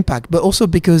positive impact, but also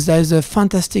because there's a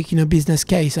fantastic business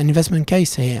case and investment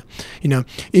case here.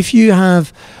 If you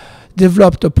have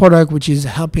developed a product which is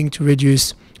helping to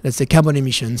reduce, let's say, carbon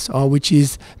emissions, or which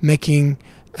is making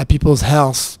people's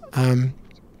health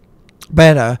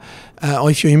better,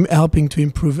 or if you're helping to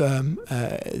improve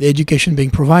the education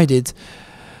being provided,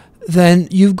 then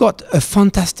you've got a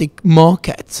fantastic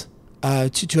market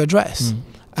to address.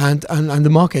 And the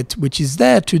market which is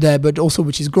there today, but also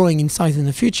which is growing in size in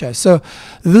the future. So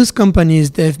those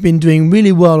companies, they've been doing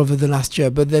really well over the last year,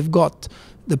 but they've got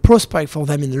the prospect for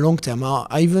them in the long term are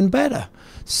even better.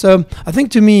 So I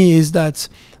think to me is that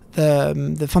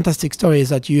the fantastic story is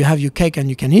that you have your cake and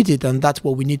you can eat it, and that's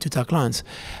what we need to tell clients.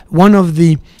 One of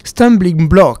the stumbling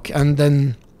block, and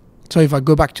then So if I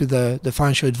go back to the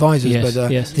financial advisors, Yes,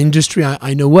 but yes. the industry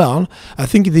I know well, I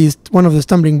think one of the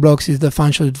stumbling blocks is the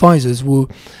financial advisors who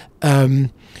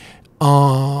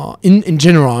are in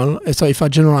general. So if I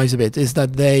generalize a bit, is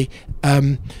that they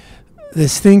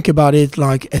think about it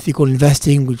like ethical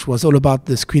investing, which was all about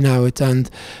the screen out, and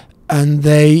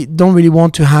they don't really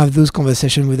want to have those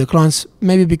conversations with the clients,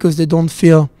 maybe because they don't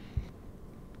feel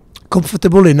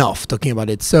comfortable enough talking about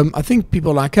it. So I think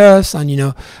people like us and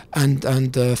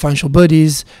financial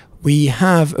bodies, we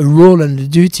have a role and a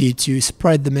duty to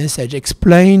spread the message,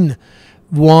 explain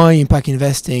why impact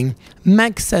investing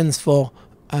makes sense for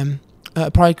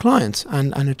a private client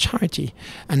and a charity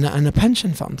and a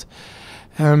pension fund.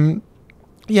 So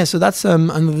that's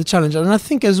another challenge. And I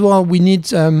think as well we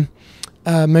need,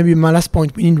 maybe my last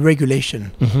point, we need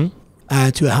regulation. Mm-hmm.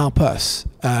 To help us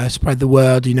spread the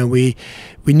word. We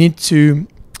need to.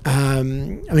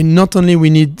 Not only we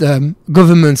need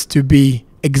governments to be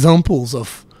examples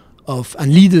of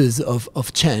and leaders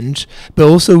of change, but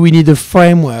also we need a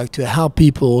framework to help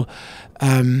people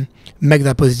make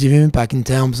that positive impact in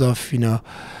terms of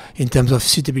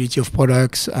suitability of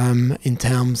products, in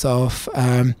terms of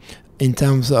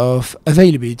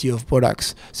availability of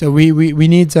products. So we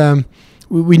need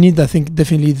I think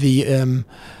definitely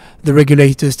the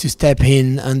regulators to step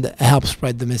in and help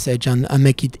spread the message and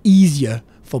make it easier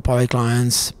for private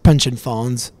clients, pension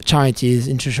funds, charities,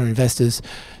 institutional investors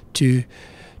to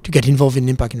get involved in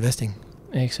impact investing.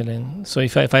 Excellent. So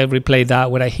if I replay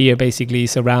that, what I hear basically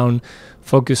is around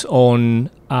focus on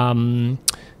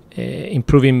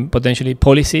improving potentially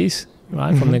policies,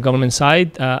 right, from the government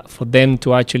side, for them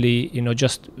to actually,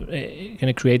 just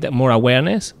create more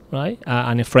awareness, right,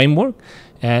 and a framework.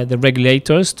 The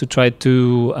regulators to try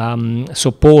to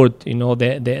support,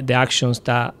 the actions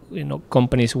that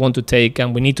companies want to take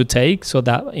and we need to take, so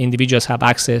that individuals have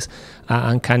access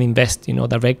and can invest,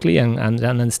 directly and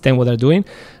understand what they're doing.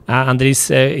 And there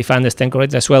is, if I understand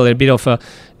correctly as well, a bit of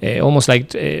almost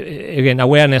like again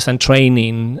awareness and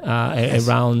training Yes.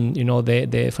 around,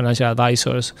 the financial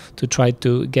advisors to try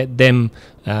to get them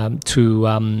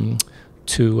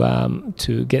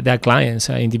to get their clients,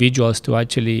 individuals, to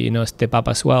actually step up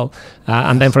as well.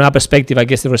 And then from that perspective, I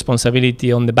guess the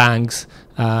responsibility on the banks.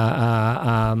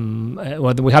 Well,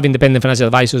 we have independent financial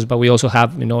advisors, but we also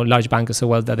have large banks as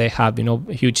well that they have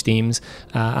huge teams,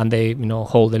 and they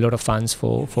hold a lot of funds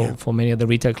for many of the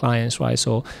retail clients, right?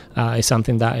 So it's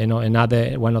something that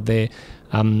another one of the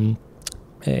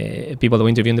people that we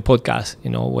interviewed in the podcast,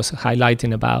 was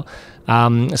highlighting about.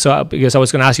 So because I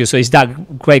was going to ask you, so is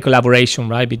that great collaboration,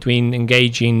 right, between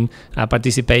engaging,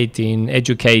 participating,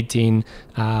 educating,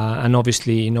 and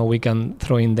obviously, we can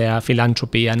throw in there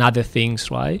philanthropy and other things,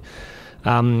 right?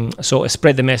 So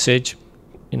spread the message,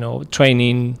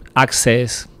 training,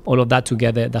 access, all of that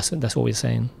together. That's what we're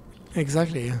saying.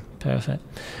 Exactly. Yeah. Perfect.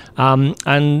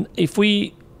 And if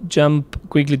we jump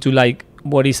quickly to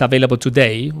what is available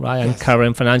today, right, and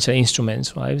current financial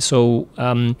instruments, right? So,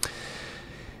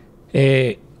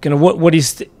 what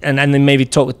is, and then maybe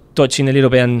touching a little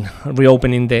bit and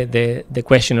reopening the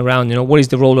question around, what is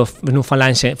the role of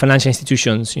financial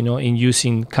institutions, in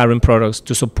using current products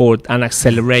to support and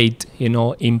accelerate,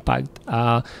 impact.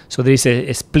 So there is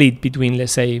a split between,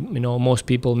 let's say, most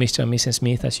people, Mr. and Mrs.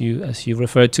 Smith, as you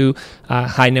refer to,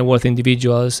 high net worth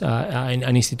individuals and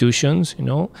institutions.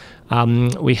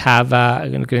 We have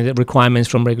requirements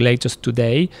from regulators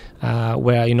today,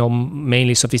 where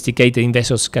mainly sophisticated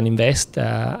investors can invest,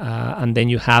 and then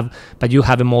you have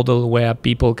a model where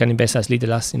people can invest as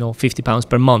little as £50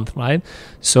 per month, right?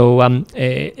 So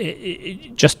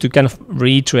just to kind of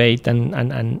reiterate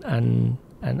and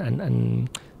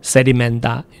sediment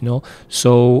that,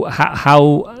 so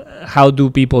how do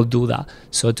people do that?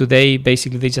 So today,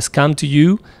 basically, they just come to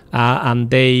you, and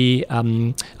they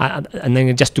and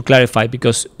then just to clarify,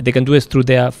 because they can do it through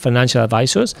their financial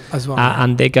advisors As well,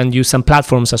 and they can use some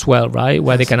platforms as well, right,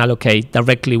 where they can allocate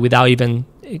directly without even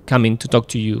coming to talk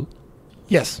to you.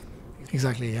 Yes,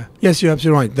 exactly. Yeah. Yes, you're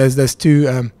absolutely right. There's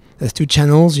two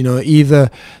channels. Either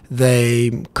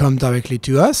they come directly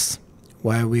to us,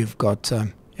 where we've got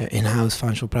in-house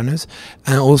financial planners,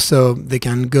 and also they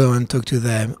can go and talk to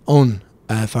their own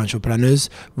financial planners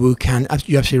who can,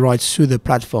 you're absolutely right, through the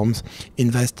platforms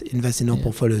invest in our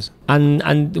portfolios.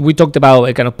 And we talked about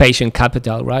a kind of patient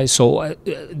capital, right? So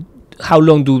how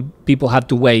long do people have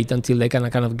to wait until they can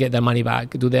kind of get their money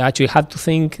back? Do they actually have to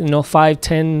think 5,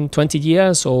 10, 20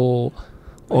 years, or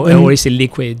is it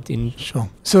liquid? Sure.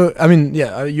 So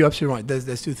you're absolutely right.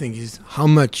 There's two things: is how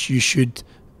much you should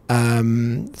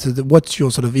what's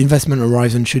your sort of investment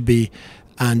horizon should be,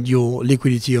 and your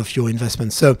liquidity of your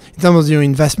investment. So in terms of your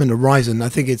investment horizon, I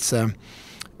think it's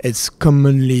it's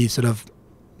commonly sort of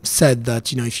said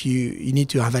that if you need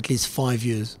to have at least 5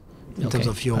 years in terms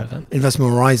of your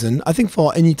investment horizon. I think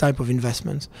for any type of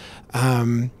investment,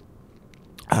 if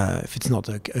it's not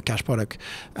a cash product.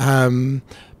 So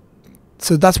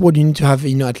that's what you need to have,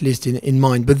 at least in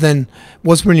mind. But then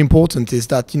what's really important is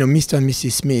that, Mr. and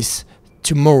Mrs. Smith,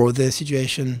 tomorrow their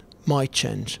situation might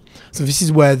change. So this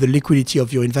is where the liquidity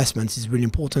of your investments is really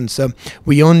important. So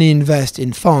we only invest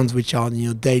in funds which are,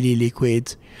 daily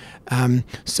liquid.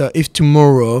 So if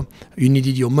tomorrow you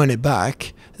needed your money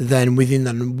back, then within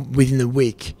a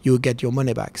week you will get your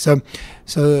money back. So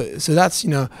that's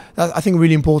that I think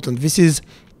really important. This is,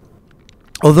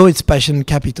 although it's patient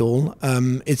capital,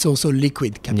 it's also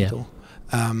liquid capital.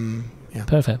 Yeah.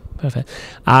 Perfect.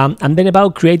 And then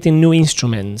about creating new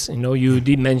instruments, you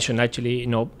did mention actually,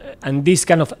 and this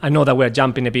kind of, I know that we're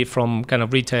jumping a bit from kind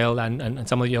of retail and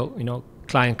some of your,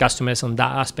 client customers on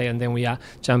that aspect, and then we are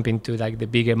jumping to like the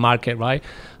bigger market, right?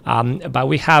 But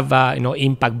we have,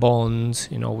 impact bonds,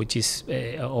 which is,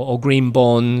 or green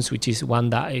bonds, which is one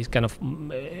that is kind of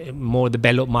more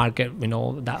developed market,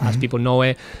 that as people know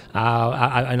it.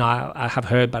 I have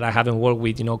heard, but I haven't worked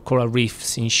with, coral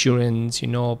reefs insurance,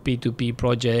 P2P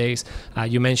projects.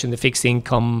 You mentioned the fixed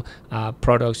income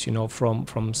products,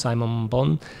 from Simon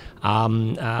Bond.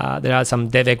 There are some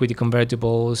debt equity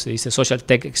convertibles. There's a social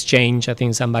tech exchange, I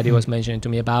think somebody was mentioning to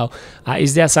me about.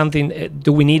 Is there something,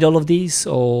 do we need all of these,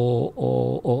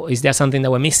 or is there something that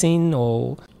we're missing?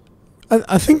 Or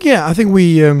I think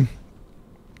we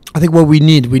I think what we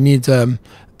need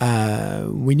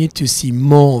to see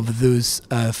more of those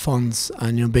funds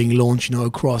and being launched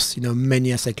across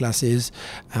many asset classes,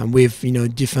 with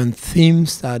different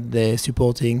themes that they're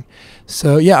supporting.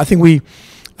 So I think we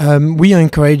are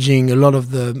encouraging a lot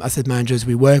of the asset managers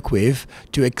we work with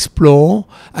to explore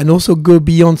and also go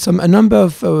beyond a number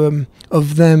of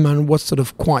them. And what's sort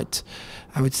of quite,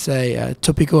 I would say,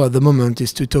 topical at the moment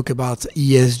is to talk about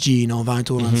ESG,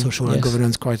 environmental and social and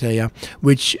governance criteria,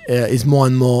 which is more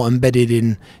and more embedded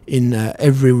in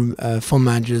every fund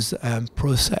manager's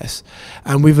process.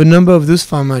 And with a number of those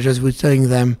fund managers, we're telling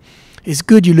them, it's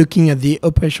good you're looking at the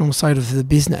operational side of the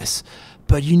business,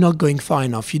 but you're not going far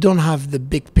enough. You don't have the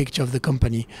big picture of the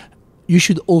company. You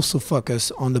should also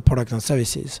focus on the product and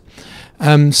services.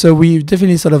 So we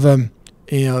definitely sort of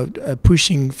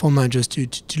pushing fund managers to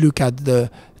look at the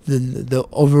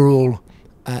overall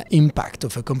impact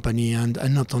of a company and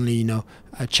not only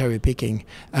cherry picking.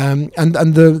 And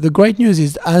the great news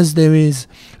is, as there is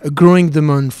a growing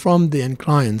demand from the end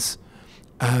clients,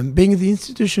 being the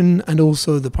institution and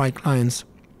also the private clients,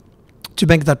 to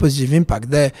make that positive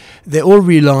impact, they all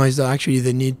realize that actually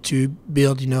they need to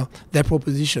build their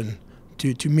proposition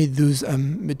to meet those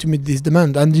to meet this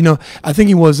demand. And I think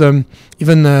it was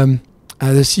even the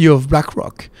CEO of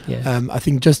BlackRock, I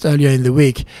think just earlier in the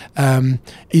week,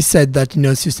 he said that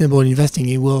sustainable investing,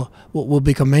 it will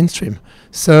become mainstream.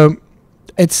 So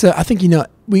it's I think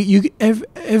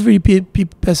every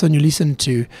person you listen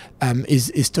to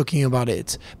is talking about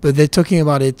it, but they're talking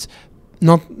about it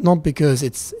not because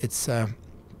it's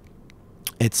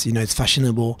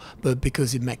fashionable, but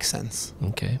because it makes sense.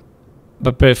 Okay.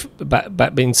 But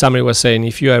in summary, we're saying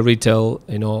if you are a retail,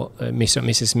 Mr. and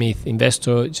Mrs. Smith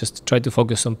investor, just try to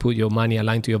focus on put your money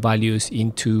aligned to your values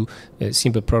into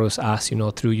simple products as,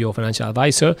 through your financial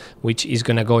advisor, which is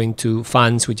going to go into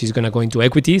funds, which is going to go into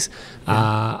equities,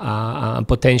 and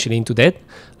potentially into debt.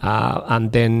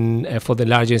 And then for the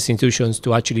larger institutions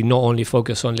to actually not only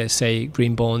focus on, let's say,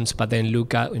 green bonds, but then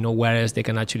look at, where else they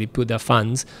can actually put their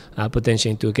funds, potentially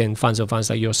into, again, funds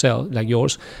like yours,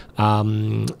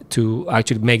 to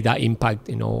actually make that impact,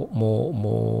 more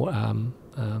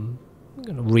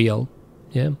real.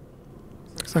 Yeah.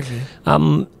 Exactly.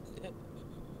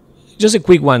 Just a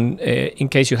quick one, in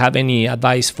case you have any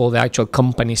advice for the actual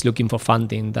companies looking for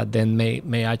funding that then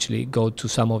may actually go to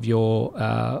some of your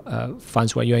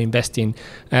funds where you're investing.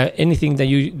 Anything that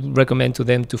you recommend to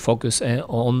them to focus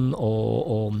on,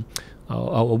 or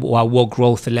what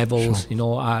growth levels,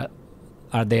 Sure.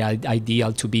 Are they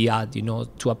ideal to be at,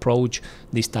 to approach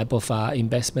this type of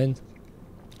investment?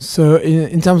 So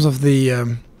in terms of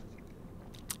the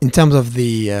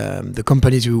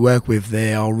companies we work with,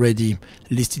 they are already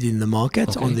listed in the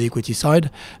market on the equity side,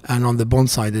 and on the bond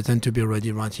side they tend to be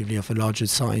already relatively of a larger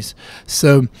size.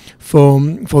 So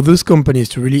for those companies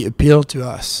to really appeal to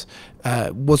us,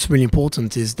 what's really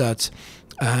important is that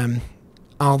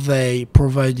are they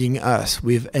providing us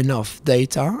with enough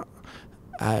data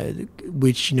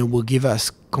which will give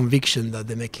us conviction that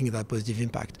they're making that positive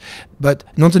impact. But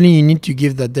not only you need to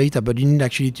give that data, but you need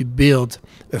actually to build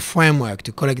a framework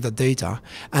to collect that data.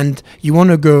 And you want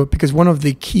to go, because one of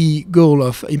the key goals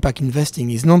of impact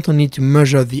investing is not only to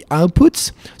measure the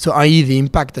outputs, so i.e. the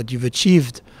impact that you've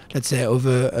achieved, let's say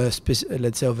over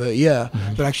a year,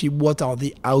 but actually what are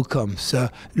the outcomes? So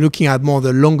looking at more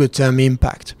the longer term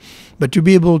impact. But to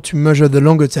be able to measure the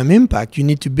longer term impact, you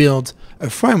need to build a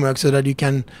framework so that you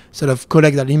can sort of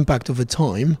collect that impact over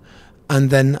time, and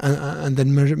then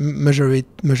measure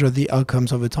the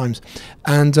outcomes over time.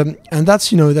 And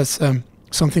that's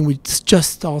something we're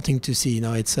just starting to see.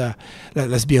 It's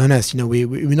let's be honest,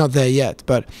 we're not there yet,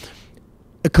 but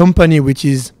a company which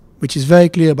is very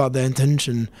clear about their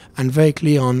intention and very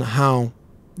clear on how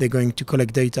they're going to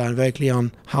collect data and very clear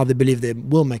on how they believe they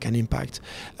will make an impact,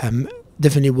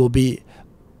 definitely will be,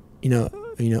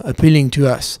 appealing to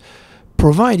us,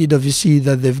 provided obviously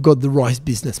that they've got the right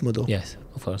business model. Yes,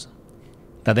 of course.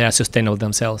 That they are sustainable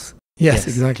themselves. Yes,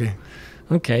 exactly.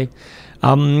 Okay.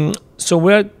 So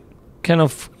we're kind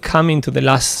of coming to the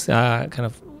last kind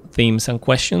of themes and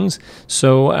questions.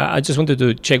 So I just wanted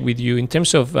to check with you in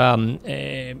terms of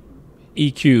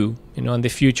EQ, and the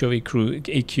future of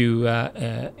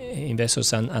EQ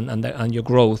investors and your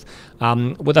growth.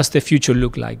 What does the future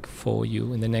look like for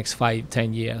you in the next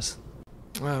 5-10 years?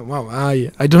 Well, I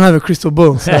don't have a crystal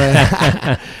ball. So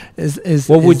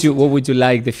what would you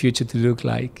like the future to look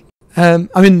like?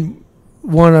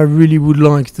 What I really would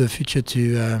like the future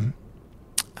to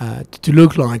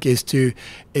look like is to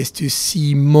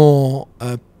see more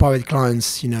private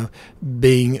clients,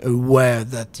 being aware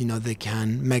that they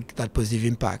can make that positive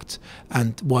impact,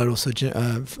 and while also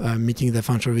meeting their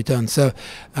financial return. So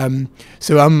I'm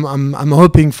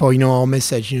hoping for our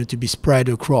message to be spread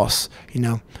across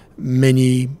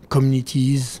many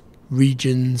communities,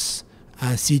 regions,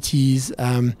 cities,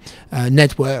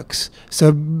 networks.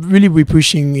 So really we're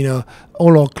pushing,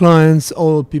 all our clients,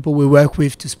 all people we work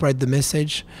with to spread the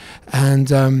message. And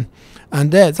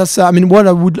that's, just some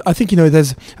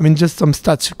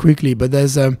stats quickly, but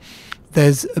there's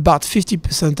about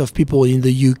 50% of people in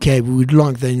the UK who would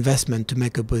like their investment to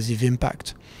make a positive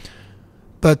impact.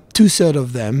 But 2/3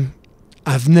 of them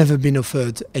I've never been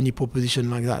offered any proposition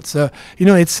like that. So,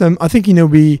 it's, I think,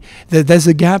 there's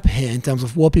a gap here in terms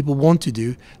of what people want to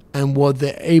do and what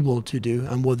they're able to do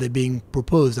and what they're being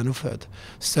proposed and offered.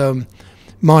 So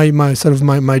my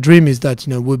dream is that,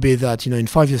 would be that, in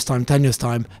 5 years' time, 10 years'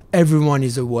 time, everyone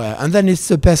is aware. And then it's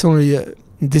a personal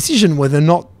decision whether or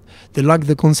not they like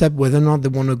the concept, whether or not they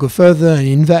want to go further and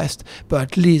invest. But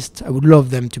at least I would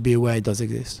love them to be aware it does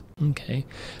exist. Okay.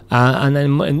 And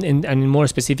then in more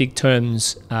specific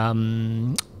terms,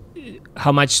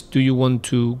 how much do you want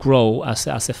to grow as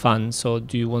a fund? So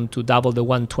do you want to double the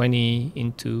 120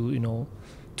 into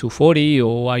 240,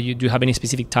 or do you have any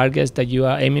specific targets that you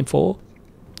are aiming for?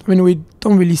 We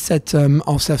don't really set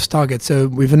ourselves targets. So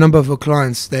with a number of our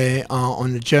clients, they are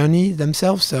on a journey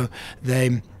themselves. So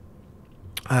they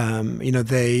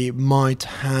might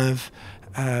have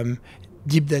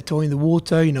dip their toe in the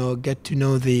water, get to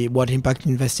know what impact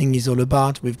investing is all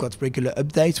about. We've got regular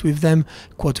updates with them,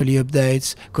 quarterly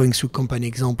updates, going through company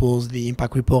examples, the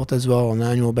impact report as well on an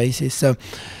annual basis. So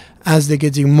as they're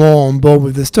getting more on board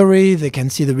with the story, they can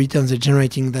see the returns they're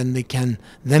generating, then they can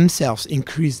themselves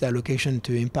increase their allocation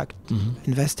to impact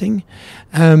investing.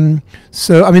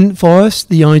 For us,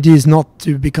 the idea is not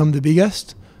to become the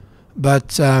biggest, but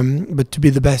to be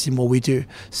the best in what we do.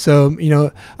 So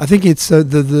I think it's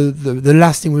the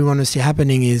last thing we want to see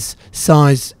happening is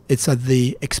size. It's at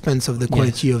the expense of the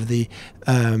quality of the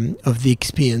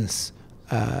experience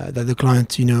that the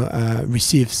client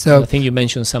receives. So I think you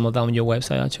mentioned some of that on your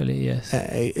website actually. Yes,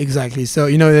 exactly. So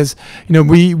there's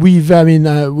we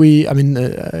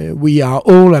are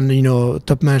all, and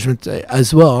top management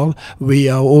as well, we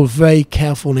are all very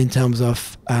careful in terms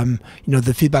of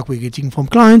the feedback we're getting from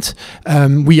clients.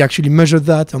 We actually measure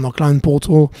that on our client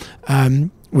portal.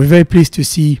 We're very pleased to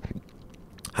see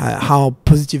how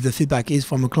positive the feedback is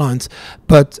from a client.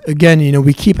 But again,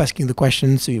 we keep asking the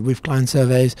questions with client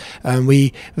surveys, and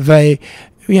we very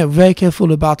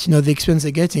careful about the experience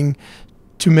they're getting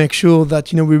to make sure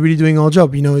that we're really doing our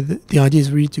job. The idea is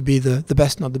really to be the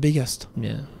best, not the biggest.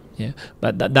 Yeah.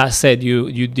 But that said,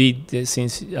 you did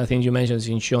since I think you mentioned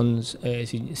since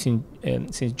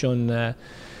John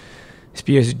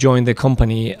Spears joined the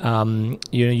company,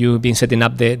 you've been setting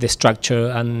up the structure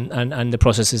and the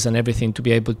processes and everything to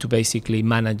be able to basically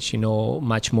manage,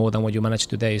 much more than what you manage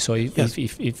today. So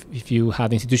if you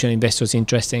have institutional investors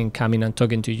interested in coming and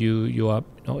talking to you,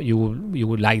 you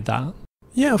would like that.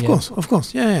 Yeah, of course.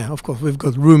 Yeah, of course. We've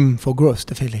got room for growth,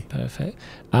 definitely. Perfect.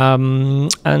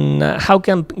 And how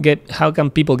can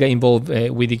people get involved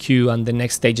with EQ and the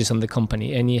next stages of the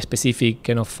company? Any specific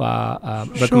kind of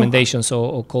recommendations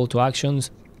or call to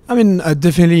actions? I mean,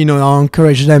 definitely, I'll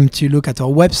encourage them to look at our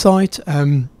website.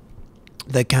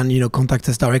 They can, contact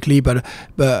us directly, but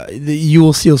you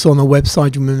will see also on our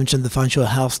website, you mentioned the financial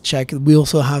health check. We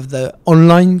also have the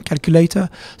online calculator,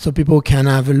 so people can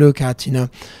have a look at,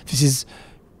 this is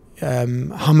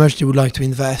how much they would like to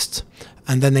invest,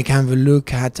 and then they can have a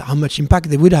look at how much impact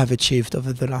they would have achieved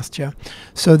over the last year.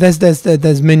 So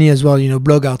there's many as well,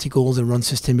 blog articles around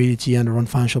sustainability and around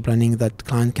financial planning that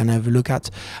client can have a look at.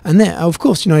 And then, of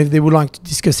course, if they would like to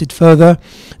discuss it further,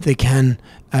 they can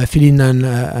fill in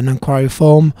an inquiry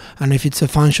form, and if it's a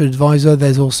financial advisor,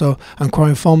 there's also an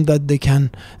inquiry form that they can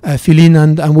fill in,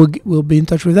 and we'll be in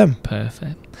touch with them.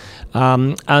 Perfect.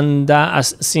 Since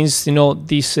this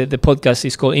the podcast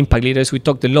is called Impact Leaders, we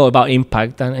talked a lot about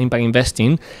impact and impact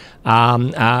investing,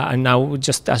 and now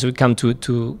just as we come to a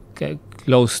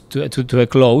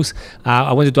close,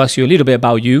 I wanted to ask you a little bit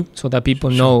about you, so that people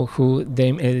know who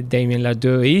Damien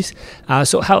Lardoux is.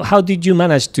 So how did you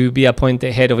manage to be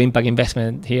appointed head of impact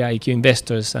investment here at EQ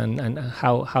Investors, and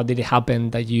how did it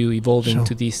happen that you evolved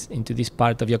into this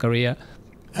part of your career?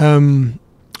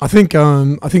 I think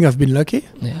I've been lucky.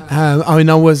 Yeah.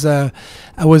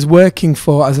 I was working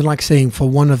for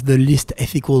one of the least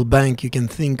ethical bank you can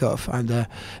think of, and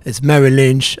it's Merrill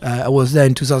Lynch. I was there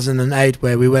in 2008,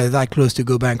 where we were that close to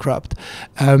go bankrupt,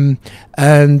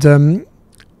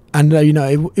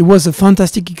 it was a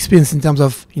fantastic experience in terms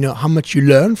of how much you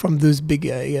learn from those big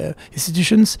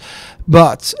institutions,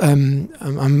 but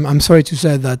I'm sorry to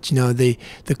say that the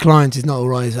client is not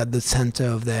always at the center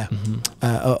of their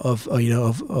of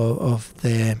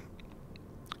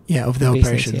their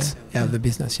operations, of the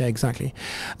business, exactly,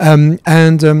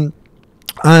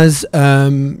 as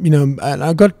and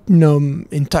I got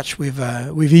in touch with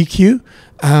EQ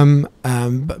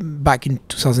back in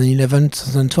 2011,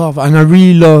 2012, and I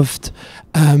really loved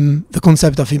the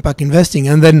concept of impact investing.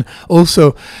 And then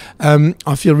also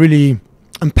I feel really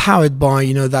empowered by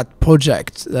that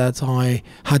project that I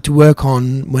had to work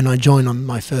on when I joined on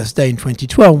my first day in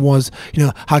 2012 was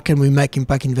how can we make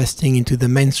impact investing into the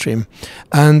mainstream.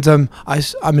 And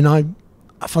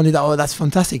I found it, that's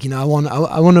fantastic. I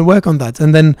want to work on that.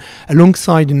 And then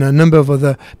alongside, a number of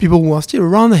other people who are still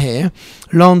around here,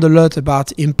 learned a lot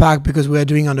about impact, because we are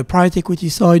doing on the private equity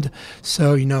side.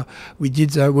 So, we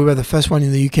were the first one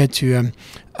in the UK to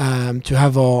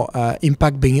have our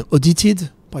impact being audited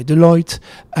by Deloitte.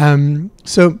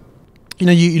 So,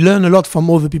 you learn a lot from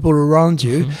all the people around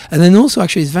you. And then also,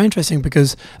 actually, it's very interesting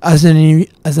because as an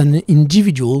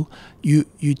individual, you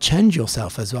change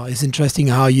yourself as well. It's interesting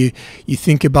how you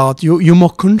think about, you're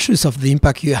more conscious of the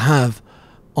impact you have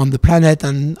on the planet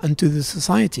and to the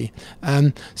society.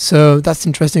 So that's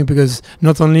interesting, because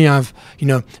not only I've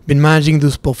been managing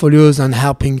those portfolios and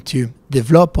helping to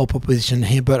develop our proposition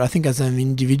here, but I think as an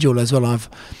individual as well, I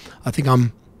think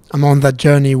I'm on that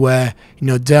journey where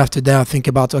day after day I think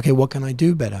about, okay, what can I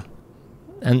do better?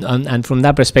 And from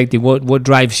that perspective, what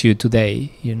drives you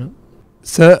today?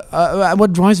 So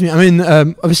what drives me?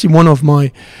 Obviously when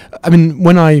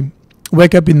I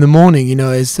wake up in the morning,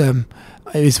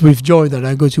 it's with joy that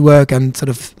I go to work and sort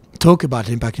of talk about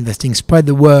impact investing, spread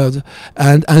the word,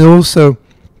 and also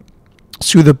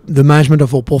through the management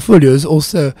of our portfolios,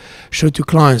 also show to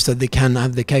clients that they can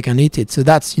have the cake and eat it. So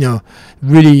that's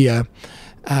really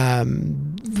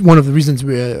one of the reasons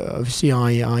obviously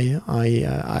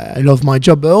I love my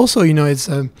job, but also it's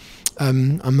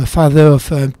I'm a father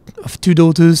of two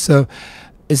daughters, so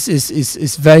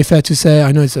it's very fair to say,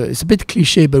 I know it's a bit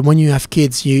cliche, but when you have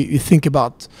kids, you think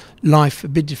about life a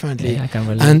bit differently, I can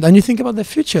relate. And you think about their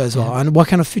future as well, and what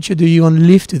kind of future do you want to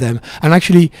leave to them. And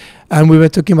actually, and we were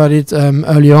talking about it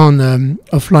earlier on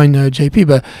offline, JP,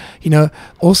 but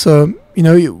also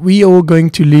we are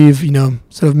going to live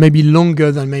sort of maybe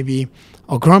longer than maybe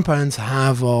our grandparents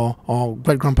have, or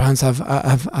great grandparents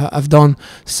have done.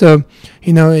 So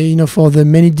for the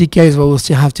many decades where we'll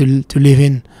still have to live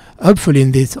in, hopefully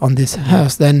on this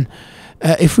earth, then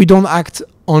if we don't act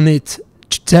on it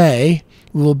today,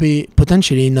 we will be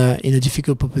potentially in a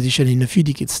difficult position in a few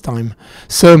decades time.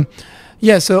 So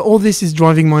all this is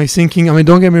driving my thinking.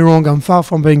 Don't get me wrong, I'm far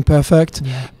from being perfect,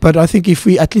 but I think if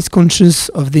we at least conscious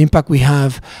of the impact we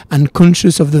have, and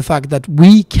conscious of the fact that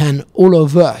we can, all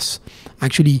of us,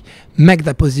 actually make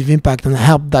that positive impact and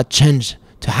help that change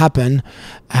to happen,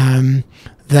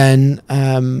 then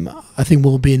I think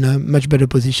we'll be in a much better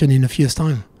position in a few years'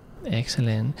 time.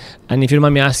 Excellent. And if you don't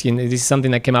mind me asking, this is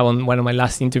something that came up on one of my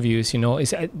last interviews. Do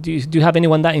you have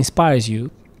anyone that inspires you,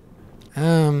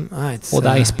 or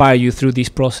that inspire you through this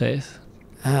process?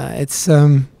 It's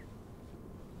a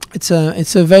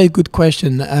very good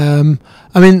question.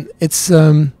 It's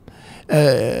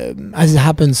as it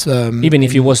happens. Even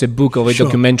if it was a book or a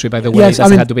documentary, by the way, yes, it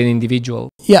doesn't have to be an individual.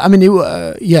 Yeah,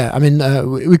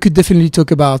 we could definitely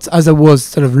talk about, as I was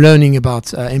sort of learning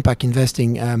about impact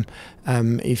investing.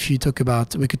 If you talk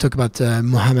about, we could talk about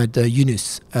Mohammed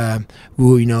Yunus,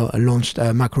 who launched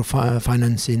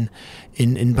microfinance in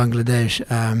Bangladesh.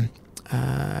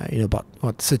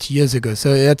 About 30 years ago.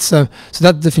 So that's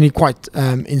definitely quite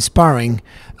inspiring.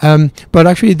 But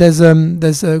actually, there's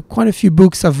quite a few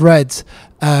books I've read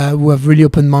who have really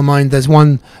opened my mind. There's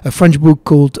a French book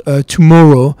called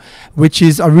Tomorrow, which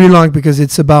I really like because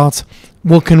it's about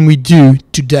what can we do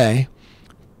today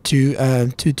to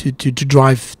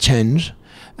drive change.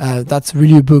 That's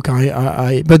really a book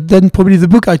but then probably the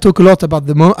book I talk a lot about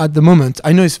at the moment,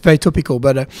 I know it's very topical,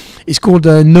 but it's called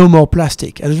No More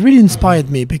Plastic. And it really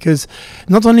inspired me because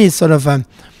not only it's sort of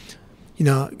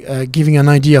giving an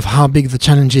idea of how big the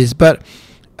challenge is, but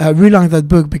I really like that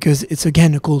book because it's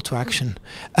again a call to action.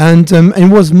 And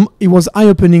it was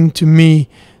eye-opening to me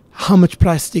how much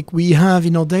plastic we have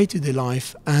in our day-to-day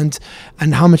life, and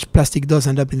how much plastic does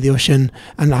end up in the ocean,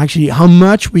 and actually how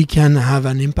much we can have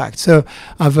an impact. So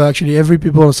I've actually every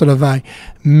people sort of I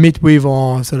meet with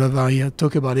or sort of I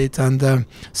talk about it, and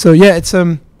it's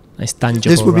it's tangible.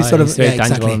 This would be sort of it's very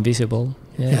tangible exactly. and visible.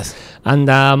 Yeah. Yes, and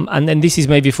then this is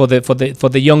maybe for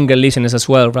the younger listeners as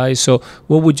well, right? So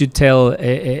what would you tell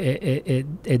a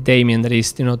Damien that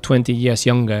is 20 years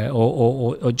younger,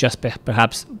 or just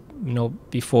perhaps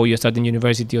before you're starting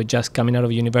university or just coming out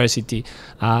of university,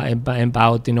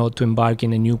 about to embark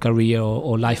in a new career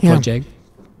or life project?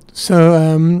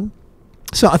 So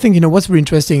I think what's really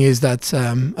interesting is that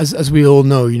as we all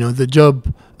know, the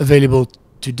job available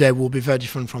today will be very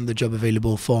different from the job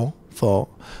available for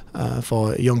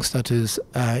young starters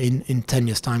in 10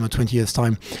 years time or 20 years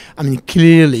time.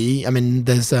 Clearly,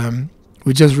 there's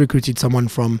we just recruited someone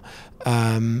from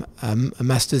a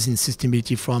master's in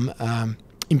sustainability from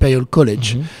Imperial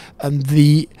College.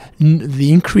 The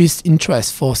increased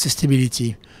interest for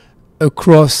sustainability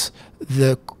across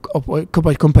the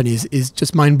corporate companies is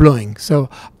just mind-blowing. So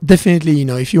definitely,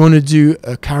 if you want to do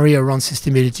a career around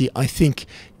sustainability, I think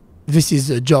this is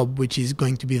a job which is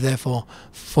going to be there for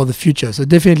the future. So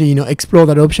definitely, explore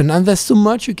that option. And there's so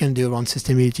much you can do around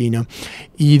sustainability.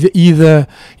 Either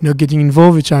getting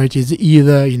involved with charities,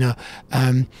 either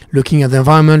looking at the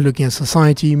environment, looking at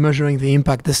society, measuring the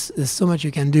impact. There's so much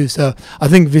you can do. So I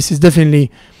think this is definitely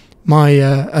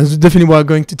definitely what I'm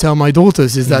going to tell my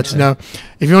daughters is that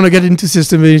if you want to get into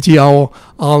sustainability,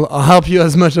 I'll help you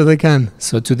as much as I can.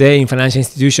 So today in financial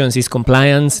institutions is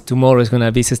compliance, tomorrow is going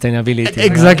to be sustainability.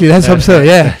 Exactly, right? Let's hope so.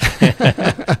 Yeah.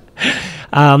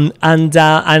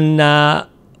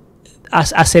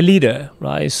 As a leader,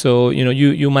 right? So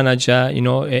you manage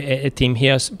a team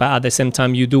here, but at the same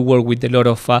time you do work with a lot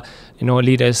of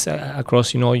leaders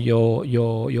across your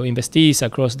investees,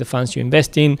 across the funds you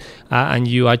invest in, and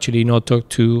you actually talk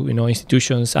to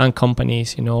institutions and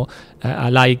companies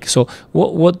alike. So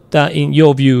what in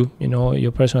your view,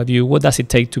 your personal view, what does it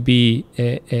take to be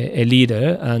a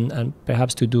leader and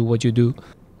perhaps to do what you do?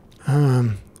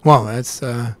 Wow, that's.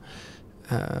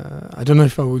 I don't know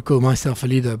if I would call myself a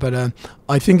leader, but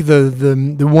I think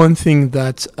the one thing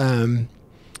that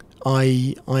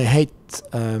I hate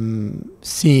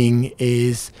seeing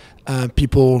is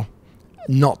people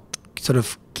not sort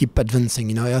of keep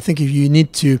advancing. I think if you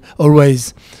need to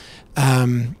always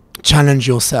challenge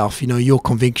yourself, your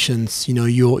convictions,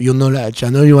 your knowledge,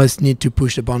 and always need to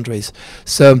push the boundaries.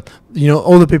 So,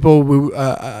 all the people who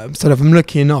I'm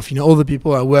lucky enough, all the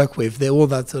people I work with, they're all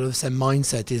that sort of same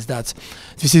mindset, is that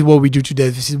this is what we do today,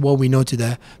 this is what we know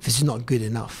today, this is not good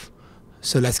enough.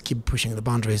 So let's keep pushing the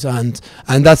boundaries, and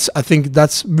I think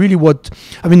that's really what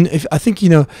I think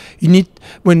you need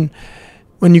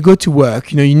when you go to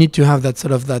work, you need to have that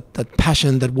sort of that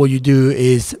passion that what you do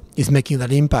is making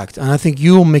that impact. And I think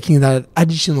you're making that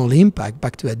additional impact,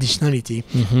 back to additionality,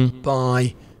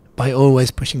 by always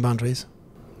pushing boundaries.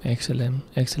 Excellent.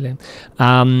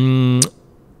 And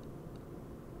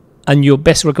your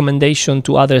best recommendation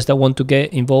to others that want to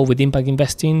get involved with impact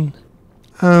investing?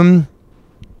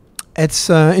 It's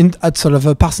at sort of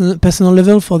a personal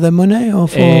level for their money, or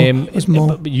for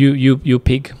more. You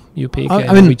pick.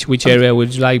 Which area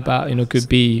would you like, but could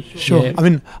be sure.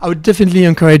 Yeah. I would definitely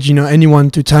encourage anyone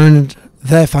to challenge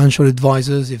their financial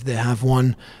advisors if they have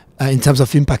one, in terms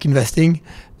of impact investing.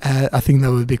 I think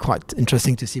that would be quite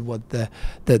interesting to see what the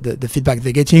feedback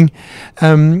they're getting.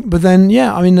 But then,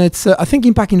 yeah, I mean, it's I think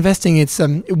impact investing, it's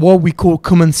what we call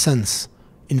common sense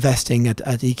investing at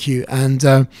EQ,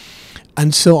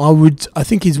 and so I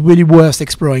think it's really worth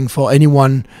exploring for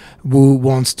anyone who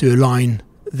wants to align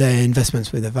their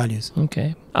investments with their values.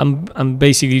 Okay, I'm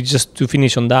basically, just to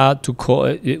finish on that,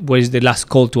 what is the last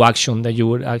call to action that you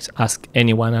would ask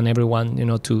anyone and everyone,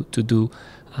 to do?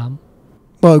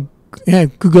 Well, yeah,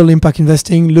 Google impact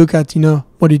investing. Look at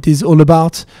what it is all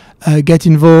about. Get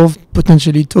involved.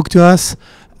 Potentially talk to us.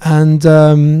 And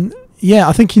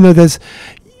I think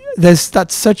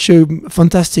that's such a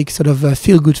fantastic sort of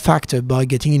feel-good factor by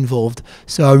getting involved.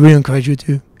 So I really encourage you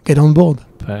to get on board.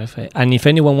 Perfect. And if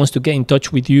anyone wants to get in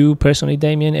touch with you personally,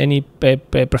 Damien, any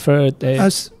preferred?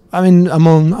 I'm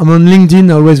on LinkedIn.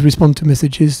 I always respond to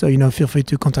messages. So feel free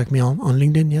to contact me on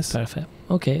LinkedIn. Yes. Perfect.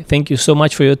 Okay. Thank you so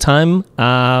much for your time.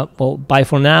 Bye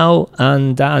for now,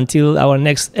 and until our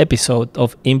next episode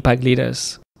of Impact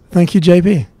Leaders. Thank you,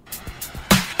 JP.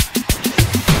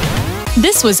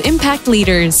 This was Impact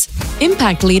Leaders.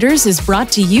 Impact Leaders is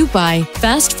brought to you by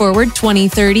Fast Forward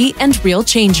 2030 and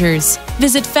Realchangers.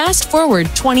 Visit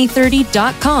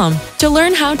fastforward2030.com to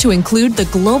learn how to include the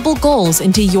global goals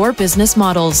into your business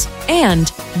models,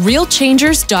 and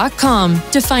Realchangers.com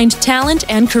to find talent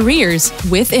and careers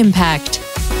with impact.